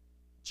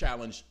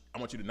challenge. I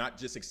want you to not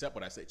just accept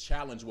what I said,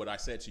 challenge what I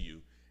said to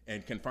you,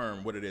 and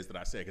confirm what it is that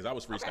I said because I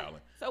was freestyling.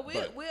 So we'll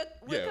But,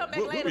 come back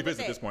we'll later with revisit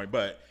that. this point,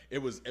 but it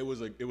was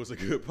a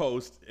good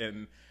post,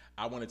 and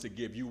I wanted to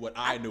give you what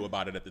I knew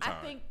about it at the time.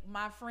 I think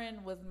my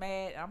friend was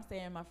mad. I'm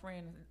saying my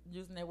friend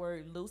using that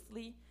word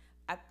loosely,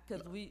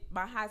 because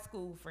my high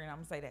school friend. I'm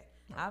gonna say that.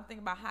 I'm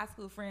thinking my high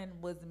school friend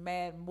was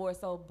mad more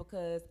so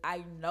because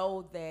I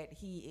know that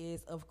he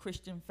is of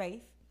Christian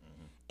faith,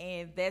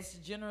 and that's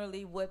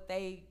generally what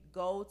they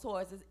go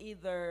towards. Is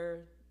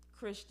either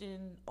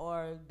Christian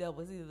or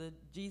devil. It's either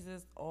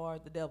Jesus or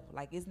the devil.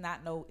 Like it's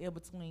not no in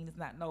between. It's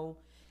not no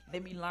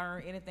let me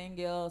learn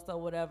anything else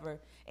or whatever.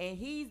 And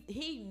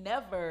he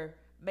never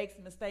makes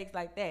mistakes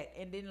like that.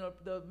 And then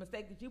the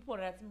mistake that you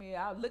pointed out to me,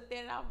 I looked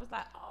at it, I was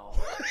like, oh.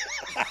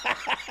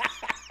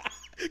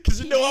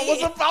 Because you know I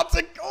was about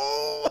to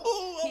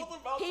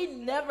go. He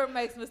never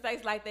makes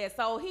mistakes like that.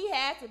 So he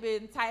had to be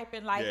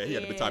typing like Yeah, he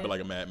had to be typing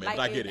like a madman. Like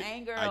But I get in it.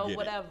 anger I or get it.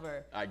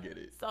 whatever. I get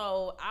it.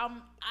 So I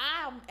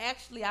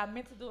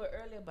meant to do it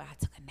earlier, but I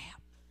took a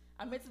nap.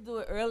 I meant to do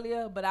it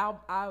earlier, but I was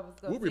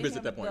going to We'll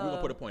revisit that point. We're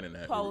gonna put a point in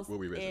that. We'll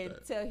revisit and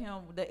that. tell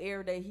him the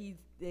error that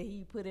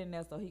he put in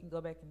there so he can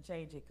go back and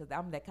change it. Because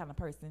I'm that kind of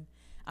person.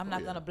 I'm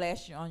not yeah. gonna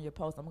blast you on your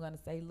post. I'm gonna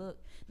say, look,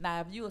 now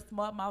if you a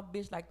smart mouth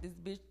bitch like this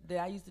bitch that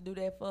I used to do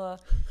that for,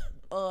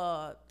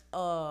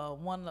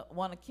 one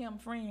of Kim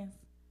friends,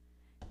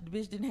 the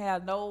bitch didn't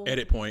have no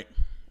Edit point.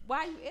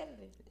 Why you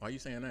editing? Why are you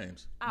saying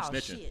names? Oh, You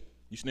snitching. shit.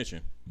 You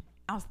snitching.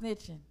 I'm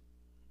snitching.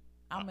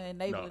 I'm an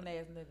enabling no.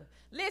 ass nigga.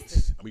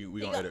 Listen. We He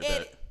gonna edit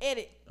that.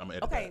 Edit. I'm gonna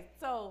edit okay,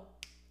 so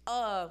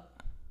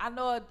I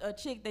know a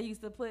chick that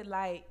used to put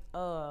like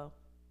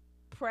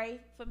pray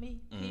for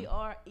me,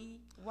 Prey.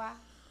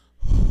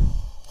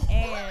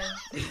 And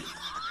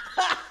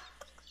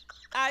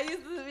I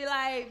used to be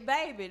like,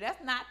 baby,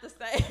 that's not the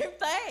same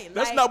thing.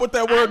 That's Like, not what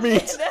that word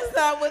means. That's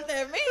not what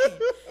that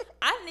means.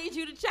 I need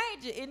you to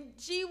change it. And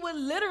she would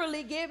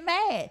literally get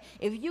mad.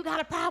 If you got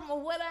a problem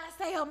with what I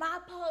say on my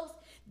post,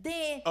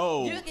 then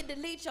you can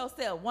delete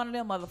yourself. One of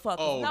them motherfuckers.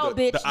 Oh, no,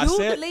 the bitch, I you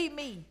said- delete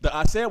me.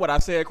 I said what I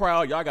said,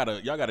 crowd. Y'all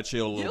gotta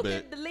chill a little You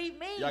bit. can delete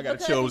me. Y'all gotta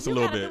because chill if just a you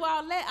little gotta bit. Do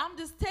all that. I'm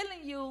just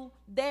telling you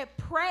that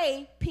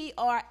pray, Pray,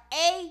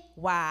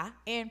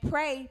 and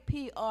pray,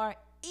 Prey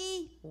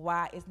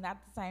is not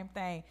the same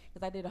thing.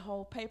 Because I did a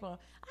whole paper.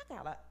 I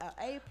got a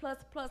A+++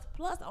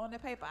 on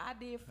that paper I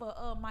did for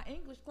my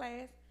English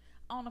class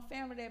on a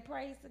family that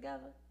prays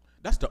together.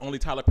 That's the only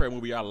Tyler Perry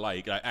movie I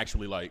like. I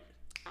actually like.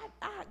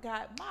 I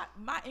got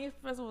my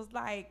influencer was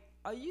like,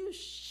 "Are you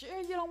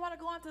sure you don't want to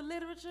go into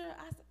literature?"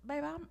 I said,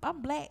 "Baby,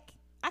 I'm black.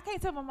 I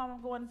can't tell my mom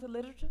I'm going into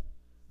literature."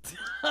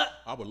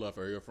 I would love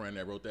for your friend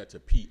that wrote that to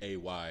Pay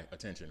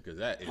attention because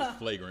that is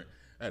flagrant.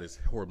 That is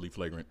horribly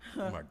flagrant.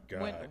 Oh my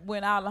god.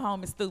 When all the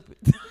homies stupid.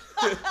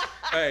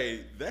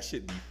 Hey, that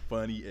should be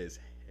funny as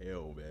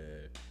hell,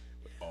 man.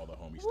 With all the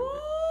homies stupid.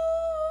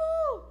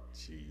 Woo!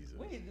 Jesus.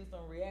 We need to do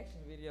some reaction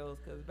videos,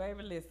 cause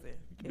baby, listen.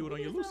 You can do it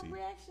on your Some Lucy.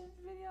 reaction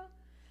video.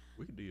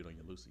 We could do it on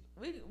your Lucy.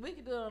 We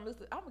can do it on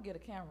Lucy. I'm gonna get a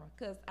camera,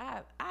 cause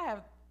I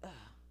have.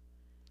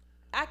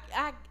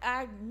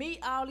 I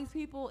meet all these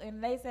people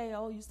and they say,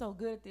 "Oh, you're so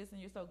good at this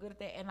and you're so good at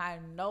that," and I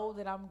know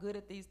that I'm good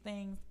at these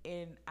things,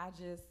 and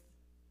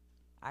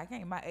I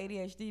can't. My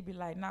ADHD be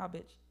like, "Nah,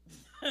 bitch."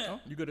 Oh,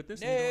 you good at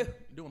this? No. You're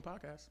doing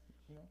podcasts.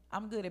 You know?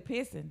 I'm good at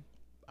pissing.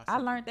 I I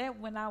see. learned that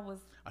when I was.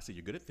 I see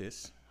you're good at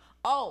this.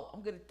 Oh,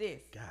 I'm good at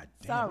this. God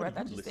damn. Sorry, what I are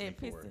thought you you said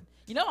listening for? pissing.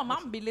 You know, my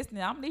mama be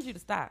listening. I'm gonna need you to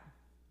stop.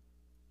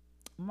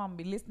 My mama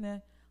be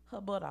listening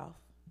her butt off,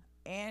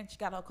 and she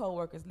got her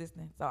coworkers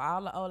listening. So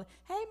all the old,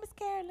 hey Miss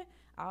Carolyn,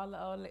 all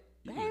the old,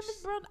 You hey just-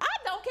 Miss Brenda. I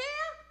don't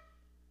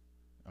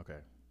care. Okay.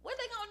 What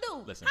they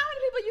gonna do? Listen. How many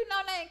people you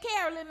know named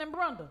Carolyn and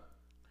Brenda?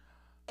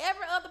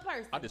 Every other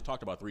person. I just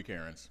talked about 3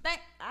 Karens.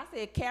 I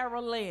said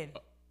Carolyn.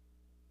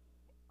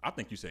 I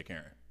think you said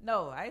Karen.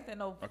 No, I ain't said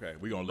no. Okay,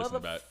 we gonna listen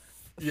Mother back.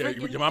 Yeah,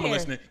 freaking your mama Karen.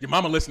 listening. Your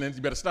mama listening.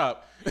 You better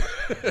stop.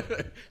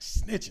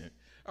 Snitching.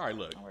 All right,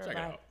 look, Don't worry check it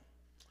about out.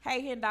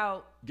 Hey, hen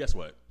dog. Guess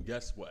what?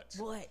 Guess what?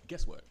 What?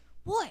 Guess what?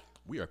 What?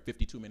 We are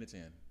 52 minutes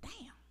in. Damn.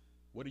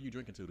 What are you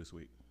drinking to this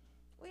week?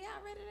 We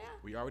already there.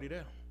 We already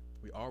there.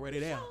 We already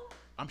there. sure?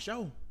 I'm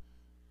sure.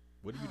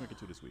 What are you drinking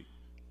to this week?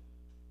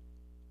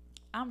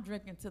 I'm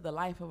drinking to the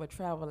life of a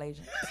travel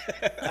agent.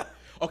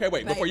 Okay,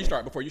 wait. Before you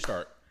Baby.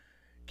 start,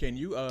 can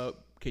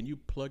you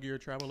plug your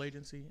travel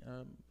agency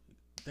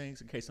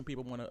things in case some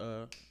people want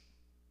to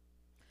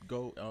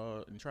go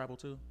and travel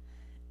too?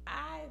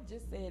 I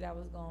just said I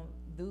was going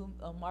to do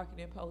a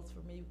marketing post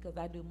for me because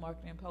I do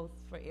marketing posts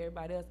for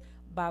everybody else.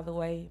 By the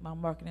way, my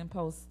marketing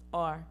posts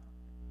are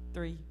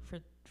 3 for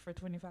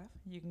 $25.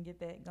 You can get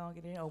that. Go and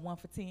get it in. Or 1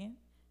 for $10. You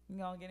can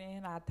go and get it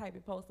in. I'll type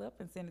your post up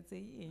and send it to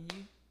you, and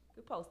you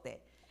can post that.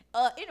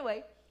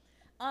 Anyway,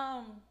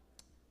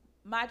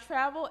 my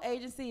travel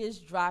agency is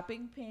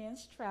Dropping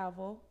Pins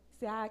Travel.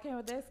 See how I came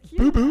with that's cute.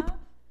 Boop, boop. Huh?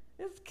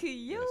 It's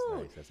cute.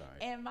 That's nice. That's all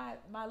right. And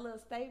my little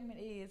statement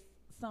is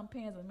some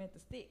pens are meant to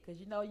stick because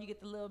you know you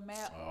get the little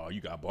map. Oh, you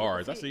got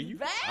bars. I see you.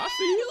 Right? I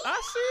see you.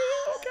 I see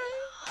you.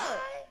 Okay. All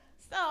right.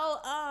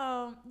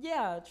 So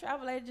yeah,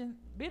 travel agent.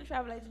 Being a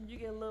travel agent, you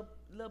get little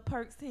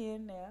perks here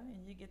and there,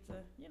 and you get to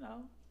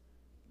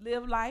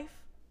live life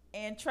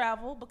and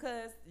travel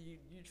because you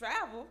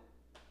travel.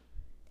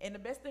 And the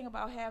best thing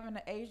about having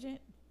an agent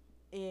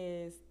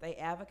is they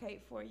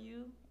advocate for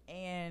you,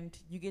 and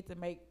you get to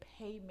make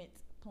payment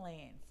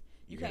plans.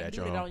 You hear can't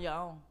that, do it y'all? on your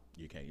own.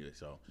 You can't do it.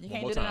 So You one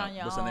can't more do it time. on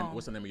your What's own.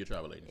 the name of your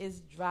travel agent?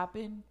 It's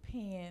Dropping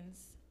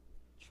Pins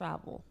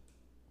Travel.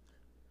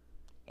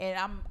 And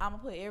I'm gonna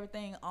put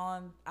everything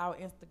on our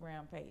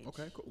Instagram page.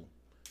 Okay, cool.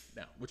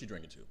 Now, what you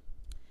drinking to?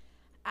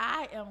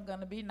 I am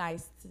gonna be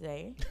nice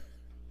today,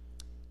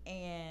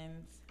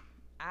 and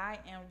I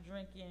am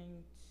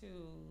drinking to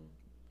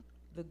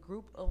the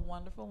group of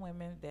wonderful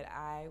women that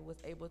I was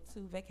able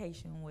to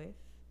vacation with.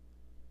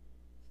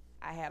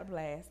 I had a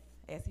blast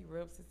as he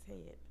rubs his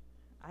head.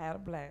 I had a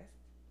blast.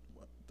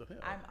 What the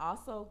hell? I'm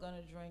also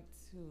gonna drink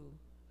to.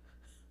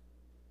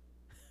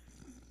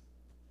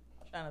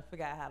 Trying to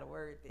figure out how to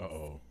word this.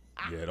 Uh-oh.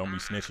 Yeah, don't be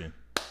snitching.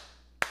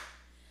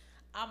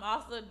 I'm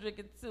also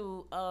drinking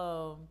to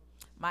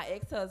my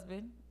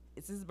ex-husband.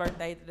 It's his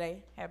birthday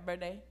today. Happy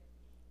birthday.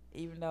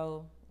 Even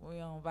though we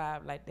don't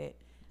vibe like that.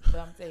 But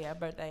I'm telling you, happy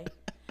birthday.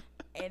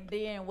 And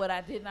then what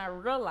I did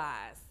not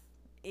realize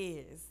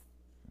is,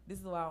 this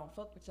is why I don't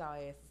fuck with y'all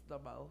asses no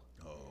more.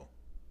 Oh.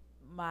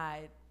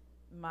 My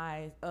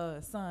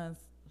son's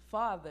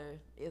father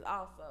is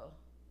also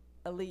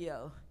a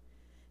Leo.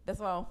 That's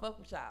why I don't fuck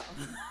with y'all.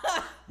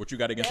 What you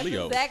got against That's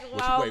Leos? exactly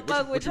What why you, I wait, don't what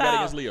fuck you with got y'all.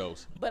 against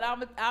Leos? But I'm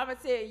gonna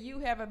tell you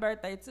have a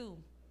birthday too,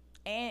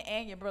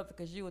 and your brother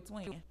because you a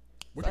twin.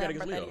 What So you got happy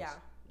against birthday Leos? to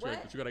y'all. What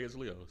What? you got against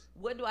Leos?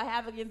 What do I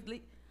have against Leo?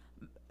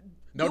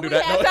 Don't do we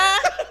that. have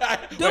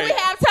No. Do Wait. we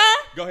have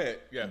time? Go ahead.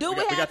 Yeah. Do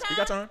we have time? We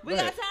got time. We Go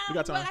got ahead. time. We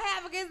got time. What I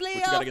have against Leos?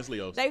 What you got against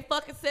Leos? They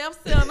fucking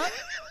self-centered.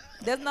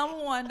 That's number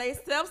one. They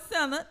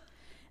self-centered.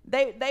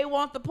 They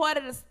want the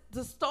party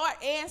to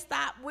start and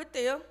stop with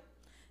them.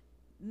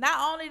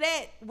 Not only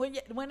that,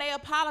 when they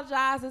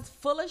apologize, it's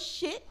full of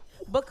shit.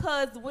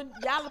 Because when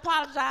y'all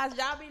apologize,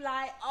 y'all be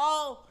like,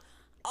 oh,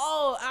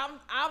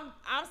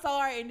 I'm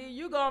sorry, and then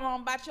you going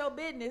on about your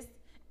business,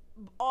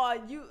 or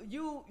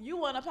you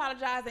want to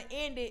apologize and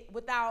end it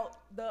without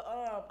the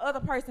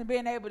other person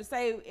being able to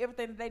say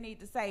everything that they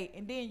need to say,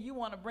 and then you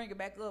want to bring it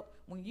back up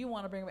when you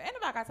want to bring it back. Ain't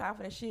nobody got time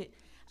for that shit.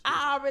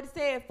 I already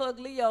said fuck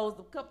Leos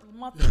a couple of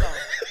months ago.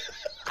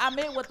 I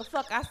meant what the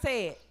fuck I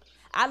said.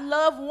 I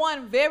love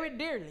one very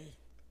dearly.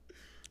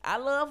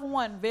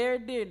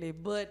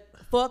 But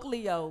fuck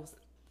Leos.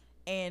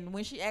 And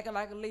when she acting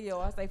like a Leo,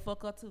 I say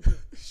fuck her too.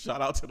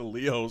 Shout out to the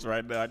Leos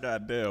right now.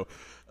 Goddamn.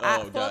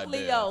 Fuck goddamn.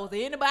 Leos.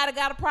 If anybody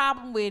got a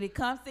problem with it,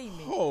 come see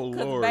me. Oh,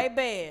 Lord. Cause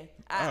baby,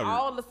 I-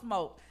 all the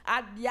smoke.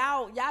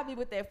 Y'all be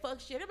with that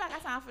fuck shit. Everybody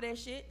got time for that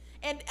shit.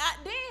 And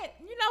then,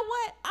 you know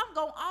what? I'm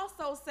gonna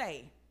also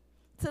say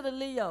to the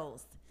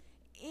Leos,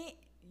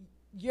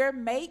 your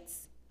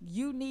mates,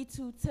 you need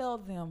to tell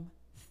them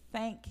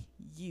thank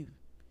you.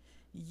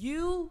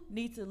 You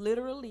need to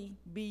literally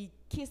be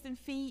kissing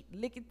feet,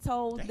 licking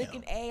toes, Damn.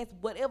 licking ass,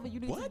 whatever you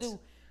need What? to do.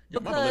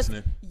 Your mama Because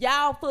listening.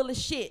 y'all full of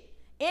shit.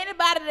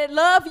 Anybody that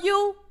love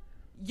you,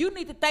 you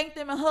need to thank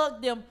them and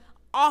hug them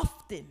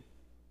often.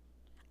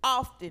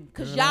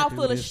 Because y'all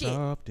full of shit.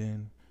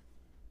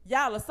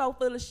 Y'all are so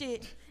full of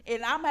shit.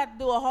 And I'm gonna have to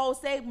do a whole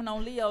segment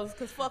on Leos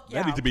because fuck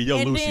y'all. That needs to be your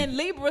and Lucy. then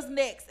Libra's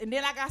next. And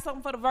then I got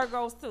something for the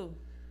Virgos too.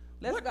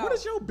 Let's go. What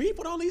is your beef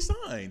with all these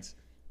signs?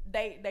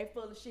 They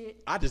full of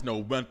shit. I just know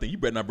one thing. You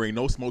better not bring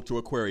no smoke to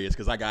Aquarius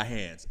because I got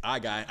hands. I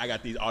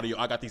got these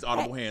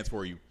audible hands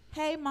for you.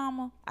 Hey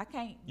mama, I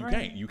can't. You bring-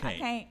 can't, you can't, I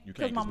can't. you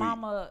Because can't, my 'cause we-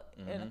 mama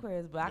in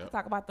Aquarius, but I can Yep.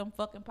 talk about them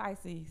fucking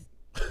Pisces.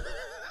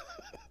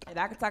 And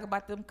I can talk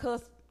about them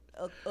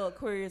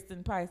Aquarius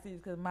and Pisces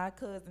because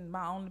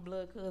my only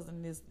blood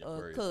cousin is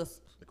Aquarius.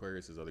 Cusp.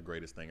 Aquarius are the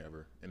greatest thing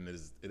ever, and it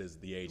is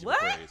the age What?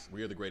 of Aquarius.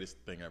 We are the greatest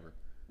thing ever.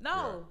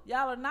 No,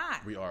 y'all are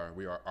not. We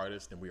are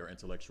artists and we are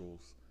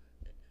intellectuals.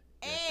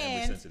 And And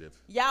we're sensitive.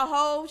 y'all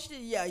whole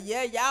shit,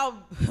 y'all,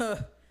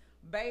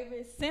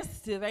 baby,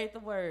 sensitive ain't the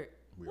word.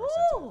 We are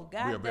Woo,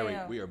 sensitive.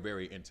 goddamn. We are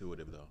very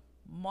intuitive though.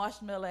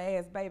 Marshmallow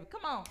ass baby.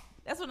 Come on.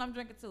 That's what I'm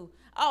drinking too.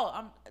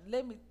 Oh,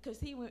 cause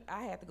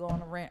I had to go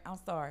on a rant. I'm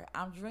sorry.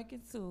 I'm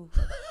drinking too.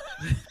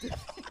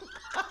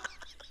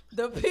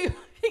 The people,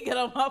 he get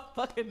on my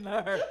fucking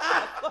nerve.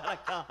 I swear to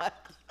God.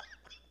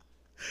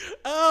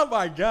 Oh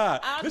my God!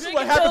 I'm This is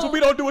what drinking happens too. when we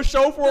don't do a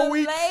show for a The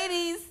week.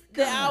 ladies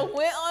that I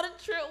went on a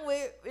trip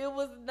with, it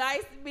was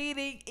nice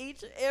meeting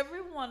each and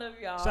every one of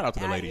y'all. Shout out to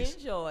the ladies. I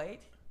enjoyed.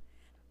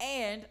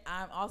 And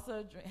I'm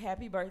also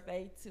happy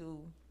birthday to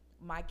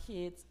my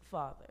kid's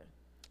father.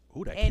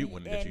 Who that And, cute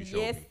one that you and showed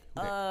yes, me?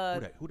 Who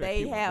that they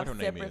cute one? have What her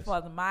name separate is?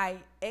 fathers. My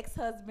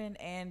ex-husband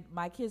and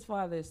my kid's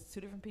father is two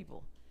different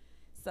people.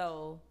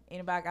 So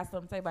anybody got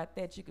something to say about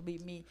that? You could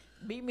beat me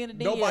in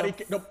the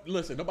DMs.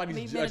 Listen, nobody's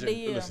Meet me in the judging.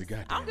 DMs. Listen, I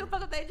don't goddamn. give a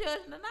fuck if they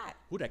judging or not.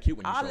 Who that cute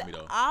when you All, showed me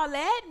though? all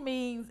that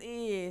means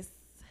is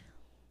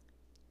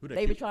Who that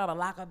they be cute? trying to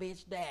lock a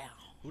bitch down.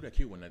 Who that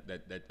cute one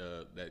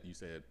that you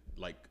said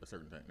like a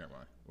certain thing? Never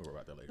mind. We'll worry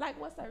about that later. Like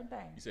what certain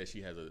thing? You said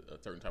she has a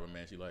certain type of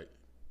man she like.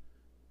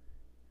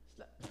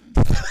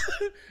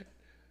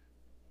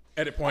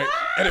 Edit point.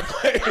 Edit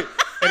point.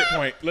 Edit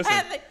point.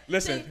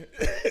 Listen.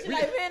 She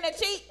like men that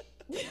cheat.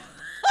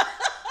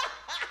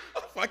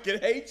 I fucking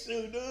hate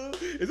you,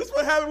 dude. Is this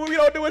what happens when we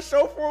don't do a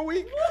show for a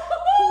week?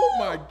 Oh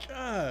my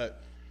god.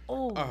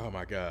 Ooh. Oh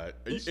my god.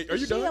 Are you Is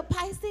she done? a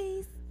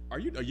Pisces? Are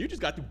you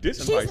just got through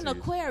dissing She's Pisces? an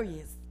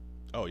Aquarius.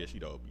 Oh yeah, she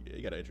dope. Yeah,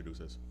 you gotta introduce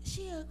us.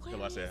 She an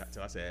Aquarius.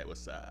 Till I said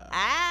what's up.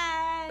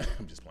 Ah.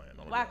 I'm just playing.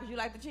 Don't Why? do Cause you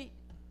like to cheat?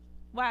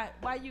 Why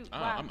you? that.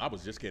 Why? I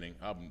was just kidding.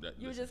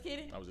 You were just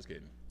kidding? I was just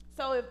kidding.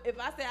 So if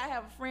I say I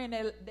have a friend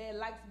that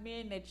likes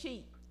men that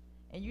cheat,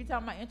 and you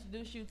talking about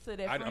introduce you to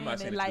that friend I'm not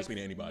saying that likes introduce me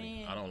to anybody.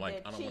 men I don't that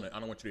cheat.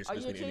 want you to Are you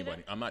introduce a me to cheater?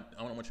 anybody.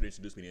 I don't want you to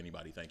introduce me to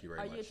anybody. Thank you very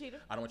Are much. you a cheater?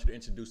 I don't want you to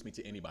introduce me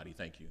to anybody.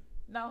 Thank you.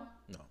 No,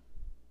 No.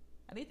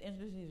 I need to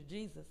introduce you to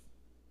Jesus.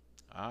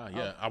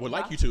 Yeah. I would why?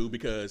 like you to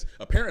because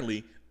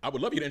apparently I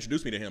would love you to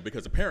introduce me to him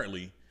because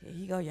apparently Here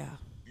you go, y'all.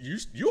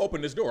 you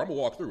open this door. I'm gonna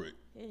walk through it.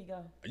 Here you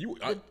go. You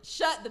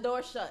Shut the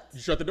door. Shut you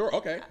shut the door.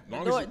 Okay.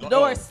 The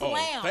door is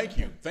slammed.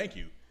 Thank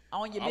you.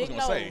 on your I was big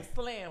gonna nose. say-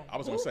 Slam. I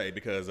was gonna say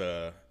because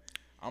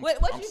What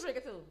you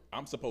drinking to?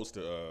 I'm supposed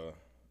to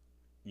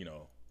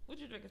What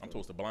you drinking to? I'm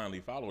supposed to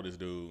blindly follow this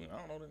dude. I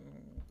don't know.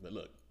 But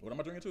look, what am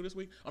I drinking to this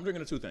week? I'm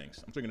drinking to two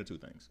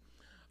things.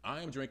 I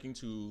am drinking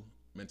to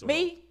mental health.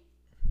 Me?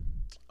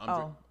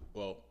 I'm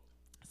well,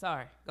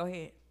 Sorry. Go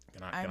ahead.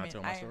 can I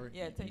tell my story?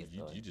 Yeah, tell your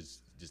story. You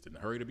just in a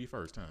hurry to be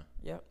first, huh?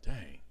 Yep.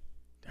 Dang.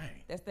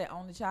 That's that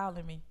only child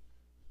in me.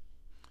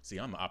 See,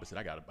 I'm the opposite.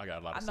 I got a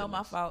lot of I know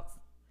my siblings.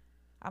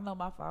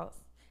 faults.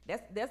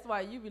 That's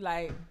why you be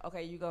like,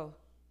 okay, you go.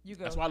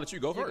 That's why I let you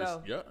go first.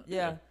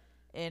 Yeah.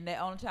 And that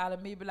only child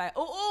in me be like,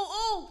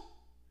 ooh,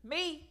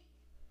 me.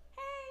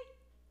 Hey.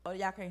 Oh,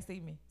 y'all can't see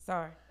me.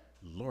 Sorry.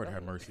 Lord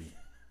have mercy.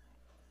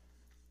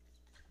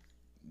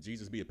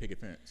 Jesus be a picket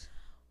fence.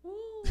 Woo.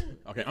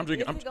 Okay, I'm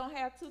drinking. Is he gonna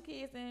have 2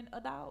 kids and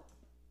a dog?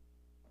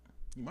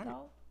 You might.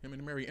 No. Him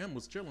and Mary M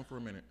was chilling for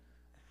a minute.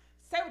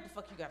 Say what the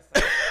fuck you gotta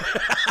say.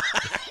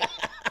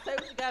 Say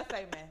what you gotta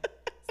say, man.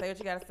 Say what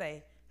you gotta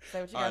say.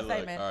 Say what you gotta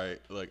say, man. All right,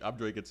 look, I'm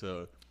drinking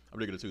to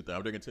two things.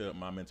 I'm drinking to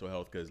my mental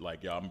health because,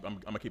 like, y'all, I'm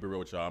gonna keep it real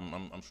with y'all.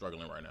 I'm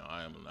struggling right now.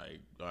 I'm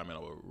in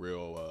a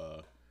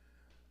real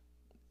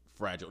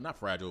not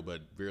fragile,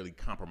 but really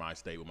compromised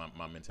state with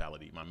my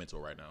mentality, my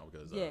mental right now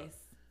because Yes.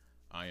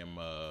 I am.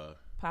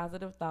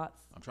 Positive thoughts.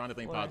 I'm trying to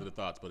think Boy. positive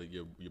thoughts, but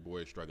your boy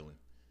is struggling,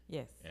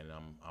 Yes. and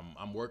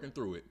I'm working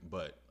through it.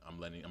 But I'm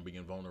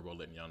being vulnerable,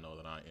 letting y'all know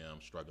that I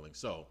am struggling.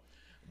 So,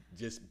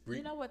 just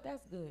You know what?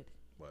 That's good.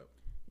 what?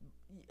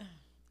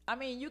 I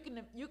mean, you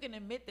can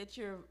admit that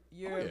you're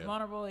yeah.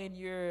 vulnerable and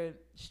you're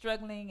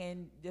struggling,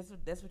 and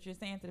that's what you're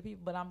saying to the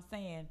people. But I'm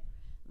saying,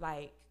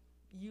 like,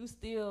 you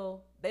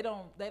still they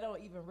don't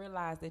even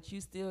realize that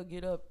you still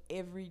get up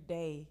every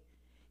day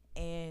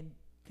and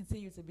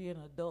continue to be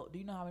an adult. Do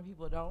you know how many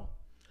people don't?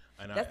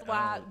 And That's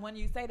why when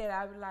you say that,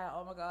 I be like,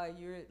 oh my God,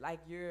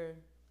 you're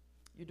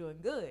doing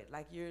good.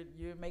 Like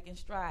you're making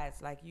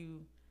strides. Like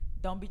you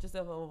don't beat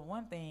yourself over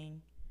one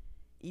thing,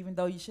 even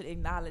though you should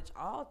acknowledge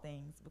all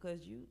things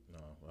because you.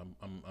 No,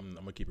 I'm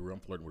gonna keep it real. I'm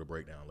flirting with a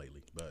breakdown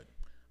lately, but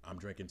I'm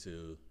drinking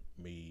to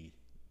me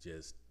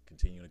just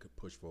continuing to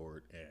push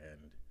forward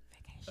and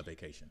a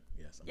vacation.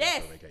 Yes, I'm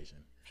going for a vacation.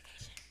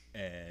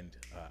 And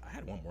I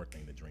had one more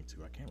thing to drink to.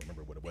 I can't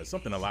remember what it was.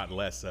 Something a lot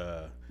less.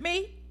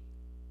 Me,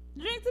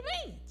 drink to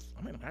me.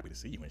 I mean, I'm happy to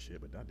see you and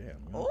shit, but goddamn.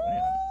 You Ooh,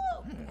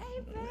 know,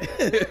 hey, man.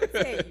 Let me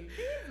tell you,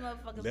 these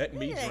motherfuckers. Let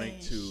me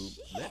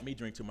ain't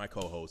drink to my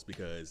co-host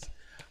because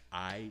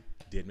I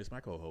did miss my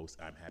co-host.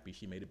 I'm happy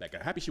she made it back.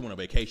 I'm happy she went on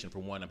vacation for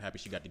one. I'm happy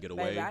she got to get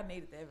away. Baby, I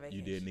needed that vacation.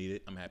 You did need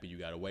it. I'm happy you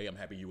got away. I'm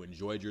happy you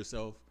enjoyed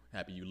yourself.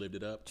 Happy you lived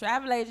it up.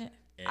 Travel agent.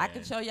 I can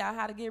And- show y'all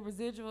how to get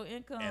residual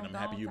income. And I'm Go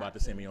happy on, you talk about to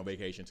send me on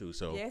vacation too.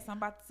 So Yes, I'm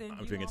about to send I'm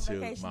you drinking on to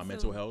vacation my too.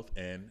 mental health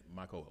and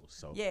my co-host.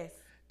 So Yes,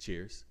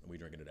 cheers. We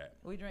drinking to that.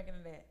 we drinking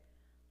to that.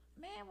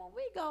 Man, when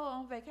we go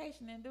on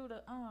vacation and do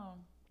the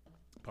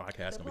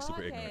Podcast gonna be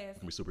super ignorant. podcast.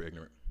 Gonna be super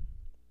ignorant.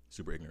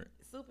 Super ignorant.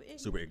 super ignorant,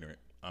 Super ignorant.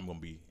 I'm gonna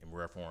be in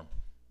rare form.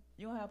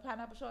 you don't have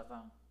pineapple shorts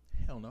on?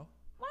 Hell no.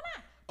 Why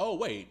not? Oh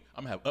wait,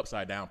 I'm gonna have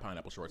upside down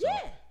pineapple shorts Yeah.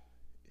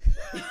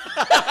 on.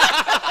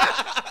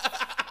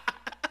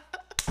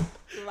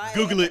 Like,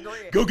 Google it.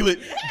 agree. Google it.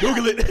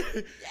 Google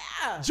it.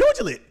 Yeah.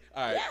 Google it.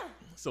 All right. Yeah.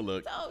 So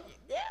look, So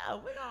yeah,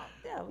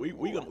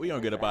 we gonna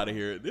get up out of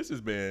here. This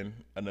has been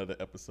another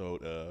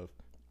episode of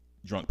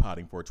Drunk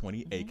Potting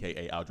 420,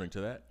 aka I'll drink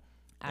to that.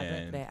 I drink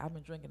And that. I've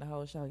been drinking the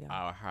whole show, y'all.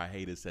 Our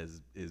hiatus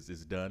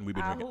is done. We've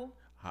been Our drinking. who?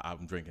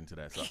 I'm drinking to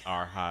that. So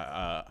our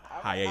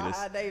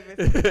hiatus.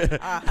 Davis.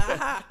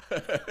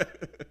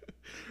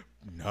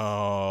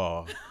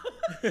 No.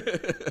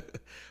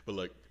 But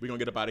look, we're gonna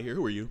get up out of here.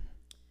 Who are you?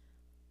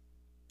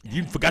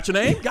 You forgot your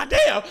name?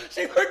 Goddamn,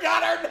 she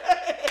forgot her name.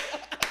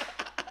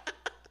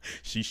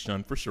 She's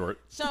Shun for short.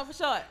 Shun for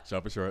short.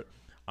 Shun for short.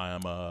 I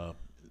am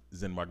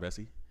Zenmark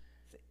Vesey.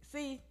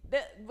 See,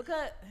 that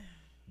because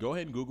Go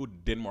ahead and Google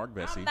Denmark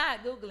Vesey. I'm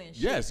not Googling shit.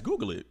 Yes,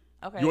 Google it.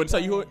 Okay. You want to go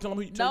tell you? ahead. Tell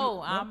them who.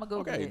 No, I'm a Google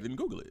Okay, it. then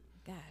Google it.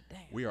 God damn.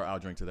 We are I'll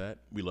Drink to That.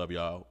 We love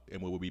y'all,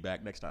 and we will be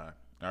back next time.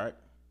 All right.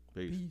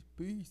 Peace.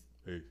 Peace.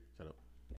 Peace. Shut up.